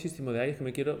vida muchísimo de ahí, es que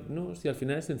me quiero... No, si al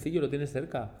final es sencillo, lo tienes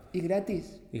cerca. Y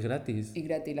gratis. Y gratis. Y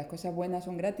gratis. Las cosas buenas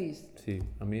son gratis. Sí,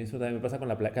 a mí eso también me pasa con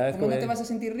la playa. Cada vez, que ¿Cómo no voy, te vas a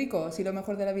sentir rico si lo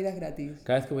mejor de la vida es gratis?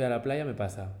 cada vez que voy a la playa me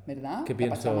pasa. ¿Verdad? Que La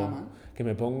pienso... Pachamama. Que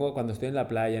me pongo cuando estoy en la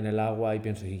playa, en el agua, y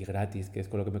pienso, y gratis, que es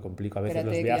con lo que me complico. A veces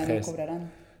Espérate, los que ya nos viajes...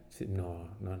 cobrarán. Sí, no,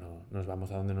 nos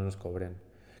vamos a donde no nos cobren.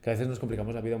 Que a veces nos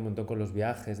complicamos la vida un montón con los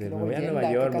viajes, de Que me luego voy a Yenda, Nueva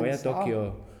qué York, me voy a cansado.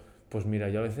 Tokio. Pues mira,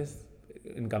 yo a veces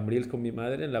en Cambrils con mi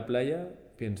madre en la playa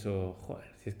pienso, joder,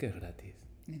 si es que es gratis.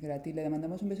 Es gratis. ¿Le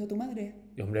mandamos un beso a tu madre?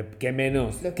 Y hombre, qué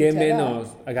menos, Lo qué escuchará.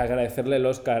 menos. Agradecerle el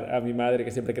Oscar a mi madre que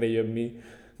siempre creyó en mí.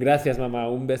 Gracias, mamá,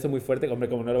 un beso muy fuerte. Hombre,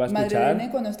 como no lo va a Madre escuchar. de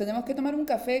Neko, nos tenemos que tomar un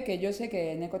café, que yo sé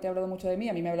que Neko te ha hablado mucho de mí,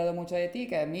 a mí me ha hablado mucho de ti,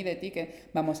 que a mí de ti, que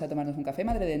vamos a tomarnos un café,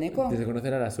 madre de Neko. Desde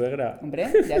conocer a la suegra. Hombre,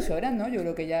 ya es hora, ¿no? Yo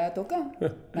creo que ya toca.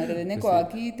 Madre de Neko, Sí.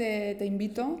 aquí te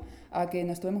invito a que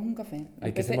nos tomemos un café.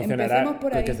 Hay que se Empecemos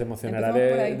por ahí. que se emocionará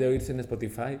empecemos por ahí. de oírse en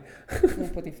Spotify. En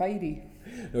Spotify.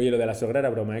 Oye, lo de la sogra era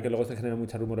broma, ¿eh? Que luego se genera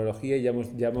mucha rumorología y ya hemos...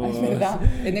 Es verdad.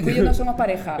 Eneco y yo no somos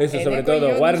pareja. Eso, sobre Eneco y yo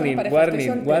todo. no Warning, somos pareja.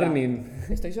 warning, warning.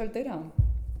 Estoy soltera.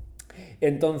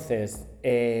 Entonces,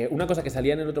 una cosa que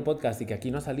salía en el otro podcast y que aquí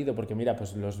no ha salido porque, mira,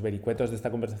 pues los vericuetos de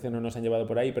esta conversación no nos han llevado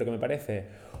por ahí, pero que me parece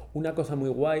una cosa muy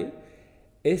guay,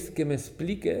 es que me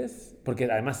expliques, porque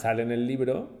además sale en el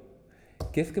libro,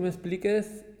 que es que me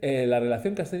expliques la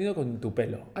relación que has tenido con tu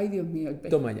pelo. Ay, Dios mío, el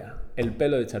pelo. Toma ya, el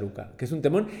pelo de Charuca, que es un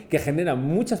temón que genera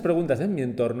muchas preguntas en mi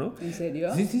entorno. ¿En serio?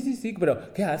 Sí,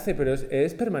 pero ¿qué hace? ¿Pero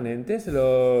es permanente? Eso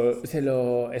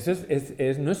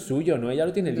no es suyo, ¿no? Ella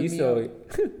lo tiene Dios liso. mío.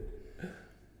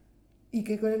 ¿Y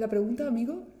cuál es la pregunta,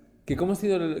 amigo? ¿Que cómo ha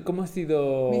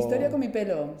sido... Mi historia con mi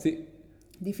pelo. Sí.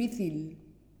 Difícil.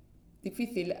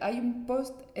 Hay un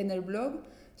post en el blog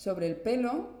sobre el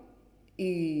pelo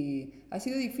y ha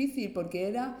sido difícil porque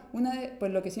era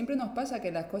pues lo que siempre nos pasa,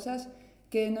 que las cosas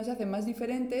que nos hacen más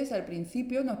diferentes, al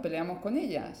principio nos peleamos con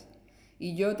ellas.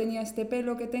 Y yo tenía este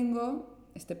pelo que tengo,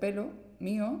 este pelo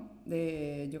mío,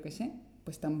 de, yo qué sé,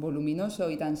 pues tan voluminoso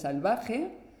y tan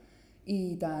salvaje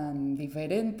y tan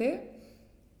diferente.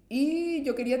 Y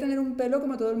yo quería tener un pelo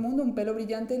como todo el mundo, un pelo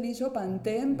brillante, liso,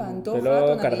 pantén, pantoja, pelo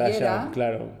tonadillera. Kardashian,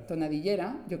 claro.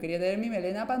 Tonadillera. Yo quería tener mi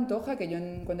melena pantoja, que yo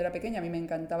cuando era pequeña a mí me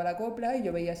encantaba la copla y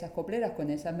yo veía esas copleras con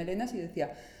esas melenas y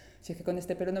decía, si es que con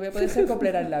este pelo no voy a poder ser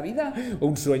coplera en la vida.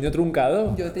 Un sueño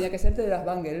truncado. Yo tenía que ser de las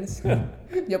bangles.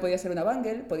 Yo podía ser una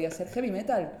bangle, podía ser heavy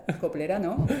metal. Coplera,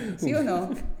 ¿no? ¿Sí o no?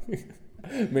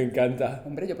 Me encanta.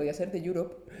 Hombre, yo podía ser de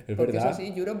Europe. Es porque verdad. eso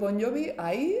sí, Europe, Bon Jovi,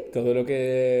 ahí... Todo lo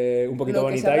que... Un poquito Lo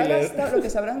que, Bonnie se habrá Tyler. gastado, lo que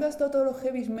se habrán gastado todos los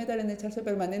heavy metal en echarse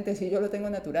permanentes y yo lo tengo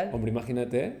natural. Hombre,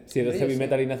 imagínate, si eres Hombre, yo heavy sé.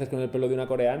 metal y naces con el pelo de una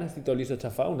coreana, así todo liso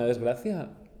chafado, una desgracia.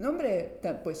 No, hombre,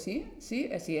 pues sí,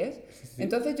 así es. Sí.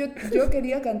 Entonces yo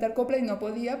quería cantar copla y no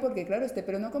podía porque, claro, este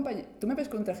pelo no acompaña... ¿Tú me ves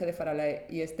con un traje de farala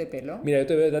y este pelo? Mira, yo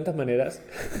te veo de tantas maneras.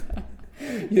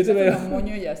 Yo te veo un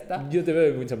moño y ya está. Yo te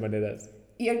veo de muchas maneras.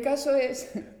 Y el caso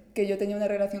es que yo tenía una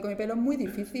relación con mi pelo muy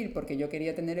difícil porque yo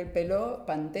quería tener el pelo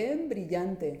pantén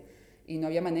brillante y no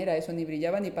había manera, eso ni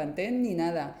brillaba ni pantén ni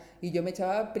nada. Y yo me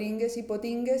echaba pringues y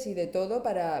potingues y de todo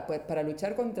para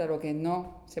luchar contra lo que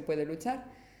no se puede luchar.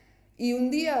 Y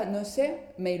un día, no sé,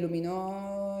 me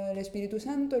iluminó el Espíritu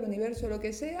Santo, el universo, lo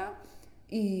que sea,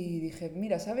 y dije,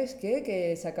 mira, ¿sabes qué?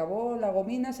 Que se acabó la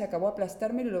gomina, se acabó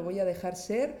aplastarme y lo voy a dejar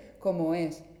ser como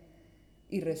es.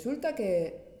 Y resulta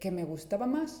que me gustaba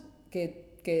más que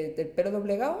el pelo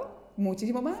doblegado,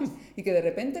 muchísimo más, y que de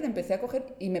repente le empecé a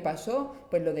coger y me pasó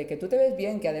pues lo de que tú te ves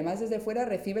bien, que además desde fuera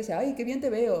recibes, ¡ay, qué bien te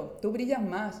veo! Tú brillas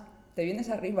más, te vienes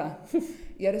arriba.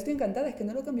 Y ahora estoy encantada, es que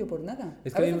no lo cambio por nada.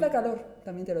 Es a que veces da calor,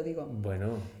 también te lo digo.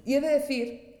 Bueno. Y he de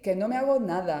decir que no me hago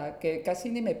nada, que casi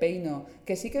ni me peino,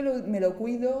 que sí que me lo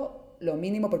cuido lo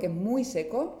mínimo porque es muy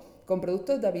seco, con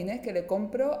productos Davines que le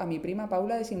compro a mi prima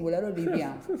Paula de Singular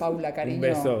Olivia. Paula, cariño, Un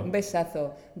beso. un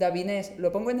besazo. Davines,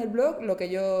 lo pongo en el blog, lo que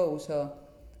yo uso,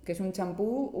 que es un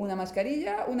champú, una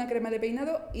mascarilla, una crema de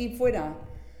peinado y fuera.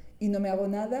 Y no me hago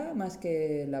nada más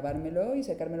que lavármelo y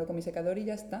secármelo con mi secador y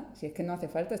ya está. Si es que no hace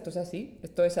falta, esto es así,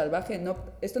 esto es salvaje. No,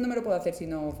 esto no me lo puedo hacer si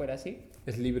no fuera así.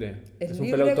 Es libre. Es un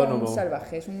libre pelo autónomo. como un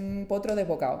salvaje, es un potro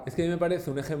desbocado. Es que a mí me parece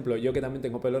un ejemplo, yo que también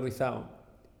tengo pelo rizado.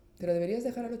 Te lo deberías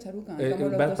dejar a los Charuca.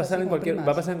 Va a pasar en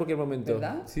cualquier momento.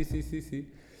 ¿Verdad? Sí.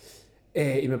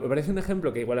 Y me parece un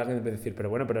ejemplo que igual alguien me puede decir,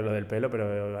 pero bueno, pero lo del pelo,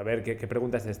 pero a ver, ¿qué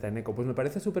pregunta es esta, Eneco? Pues me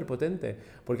parece súper potente,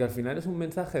 porque al final es un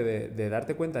mensaje de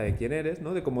darte cuenta de quién eres,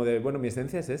 ¿no? De como de, bueno, mi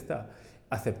esencia es esta,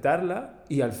 aceptarla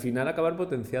y al final acabar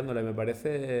potenciándola. Y me parece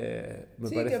que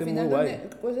al muy final guay.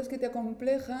 Cosas que te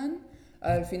acomplejan,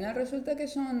 al final resulta que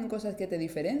son cosas que te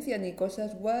diferencian y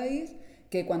cosas guays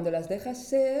que cuando las dejas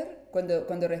ser,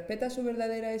 cuando respetas su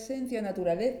verdadera esencia,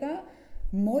 naturaleza,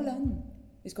 molan.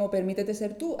 Es como permítete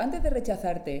ser tú, antes de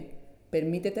rechazarte,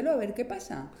 permítetelo a ver qué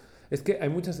pasa. Es que hay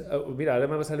muchas... Mira, ahora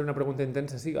me va a salir una pregunta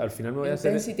intensa, sí, al final me voy a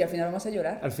hacer... Intensity, al final vamos a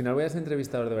llorar. Al final voy a ser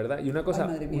entrevistador de verdad. Y una cosa,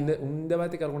 Ay, madre mía. un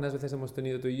debate que algunas veces hemos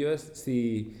tenido tú y yo es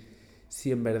si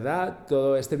en verdad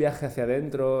todo este viaje hacia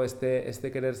adentro,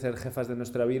 este querer ser jefas de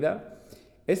nuestra vida,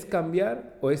 ¿es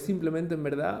cambiar o es simplemente en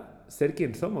verdad ser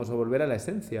quien somos o volver a la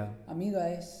esencia?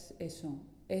 Amiga, es eso.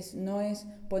 No es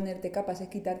ponerte capas, es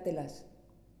quitártelas.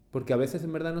 Porque a veces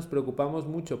en verdad nos preocupamos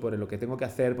mucho por lo que tengo que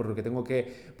hacer, por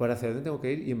hacia dónde tengo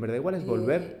que ir y en verdad igual es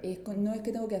volver. No es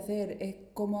que tengo que hacer, es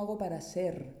cómo hago para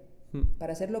ser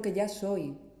lo que ya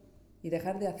soy y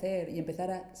dejar de hacer y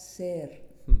empezar a ser.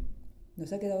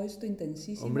 Nos ha quedado esto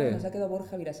intensísimo, Hombre, nos ha quedado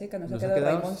Borja Viraseca, nos ha quedado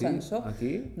Raimon sí, Sansó,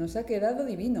 aquí. nos ha quedado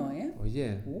divino, ¿eh?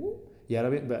 Oye, Y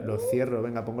ahora lo cierro,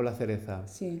 venga, pongo la cereza.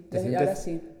 Sí, ¿Te sientes, ahora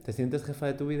sí. ¿Te sientes jefa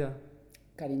de tu vida?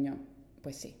 Cariño,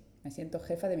 pues sí. Me siento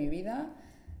jefa de mi vida.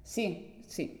 Sí,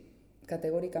 sí.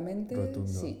 Categóricamente, Rotundo.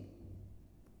 sí.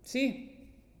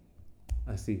 Sí,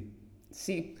 Así.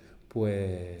 sí.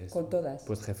 Pues... Con todas.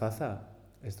 Pues jefaza,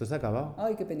 esto se ha acabado.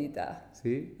 Ay, qué penita.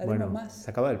 ¿Sí? Haremos Bueno, más.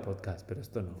 se acaba el podcast, pero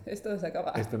esto no. Esto se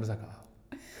acaba. Esto no se ha acabado.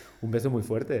 Un beso muy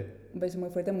fuerte. Un beso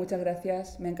muy fuerte, muchas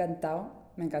gracias. Me ha encantado.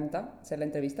 Me encanta ser la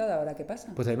entrevistada. Ahora, ¿qué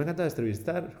pasa? Pues a mí me encanta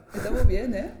entrevistar. Está muy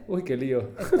bien, ¿eh? Uy, qué lío.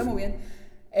 Está muy bien.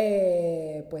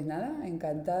 Pues nada,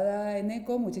 encantada,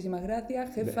 Eneco. Muchísimas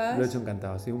gracias, jefas. Lo he hecho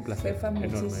encantado, ha sido un placer. Jefas,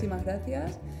 enorme. muchísimas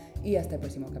gracias. Y hasta el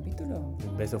próximo capítulo.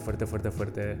 Un beso fuerte, fuerte,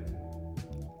 fuerte.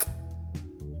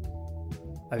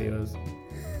 Adiós.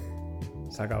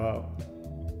 Se ha acabado.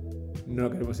 No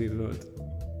queremos irnos.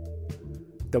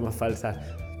 Tomas falsas.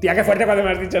 Tía, qué fuerte cuando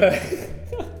me has dicho lo de...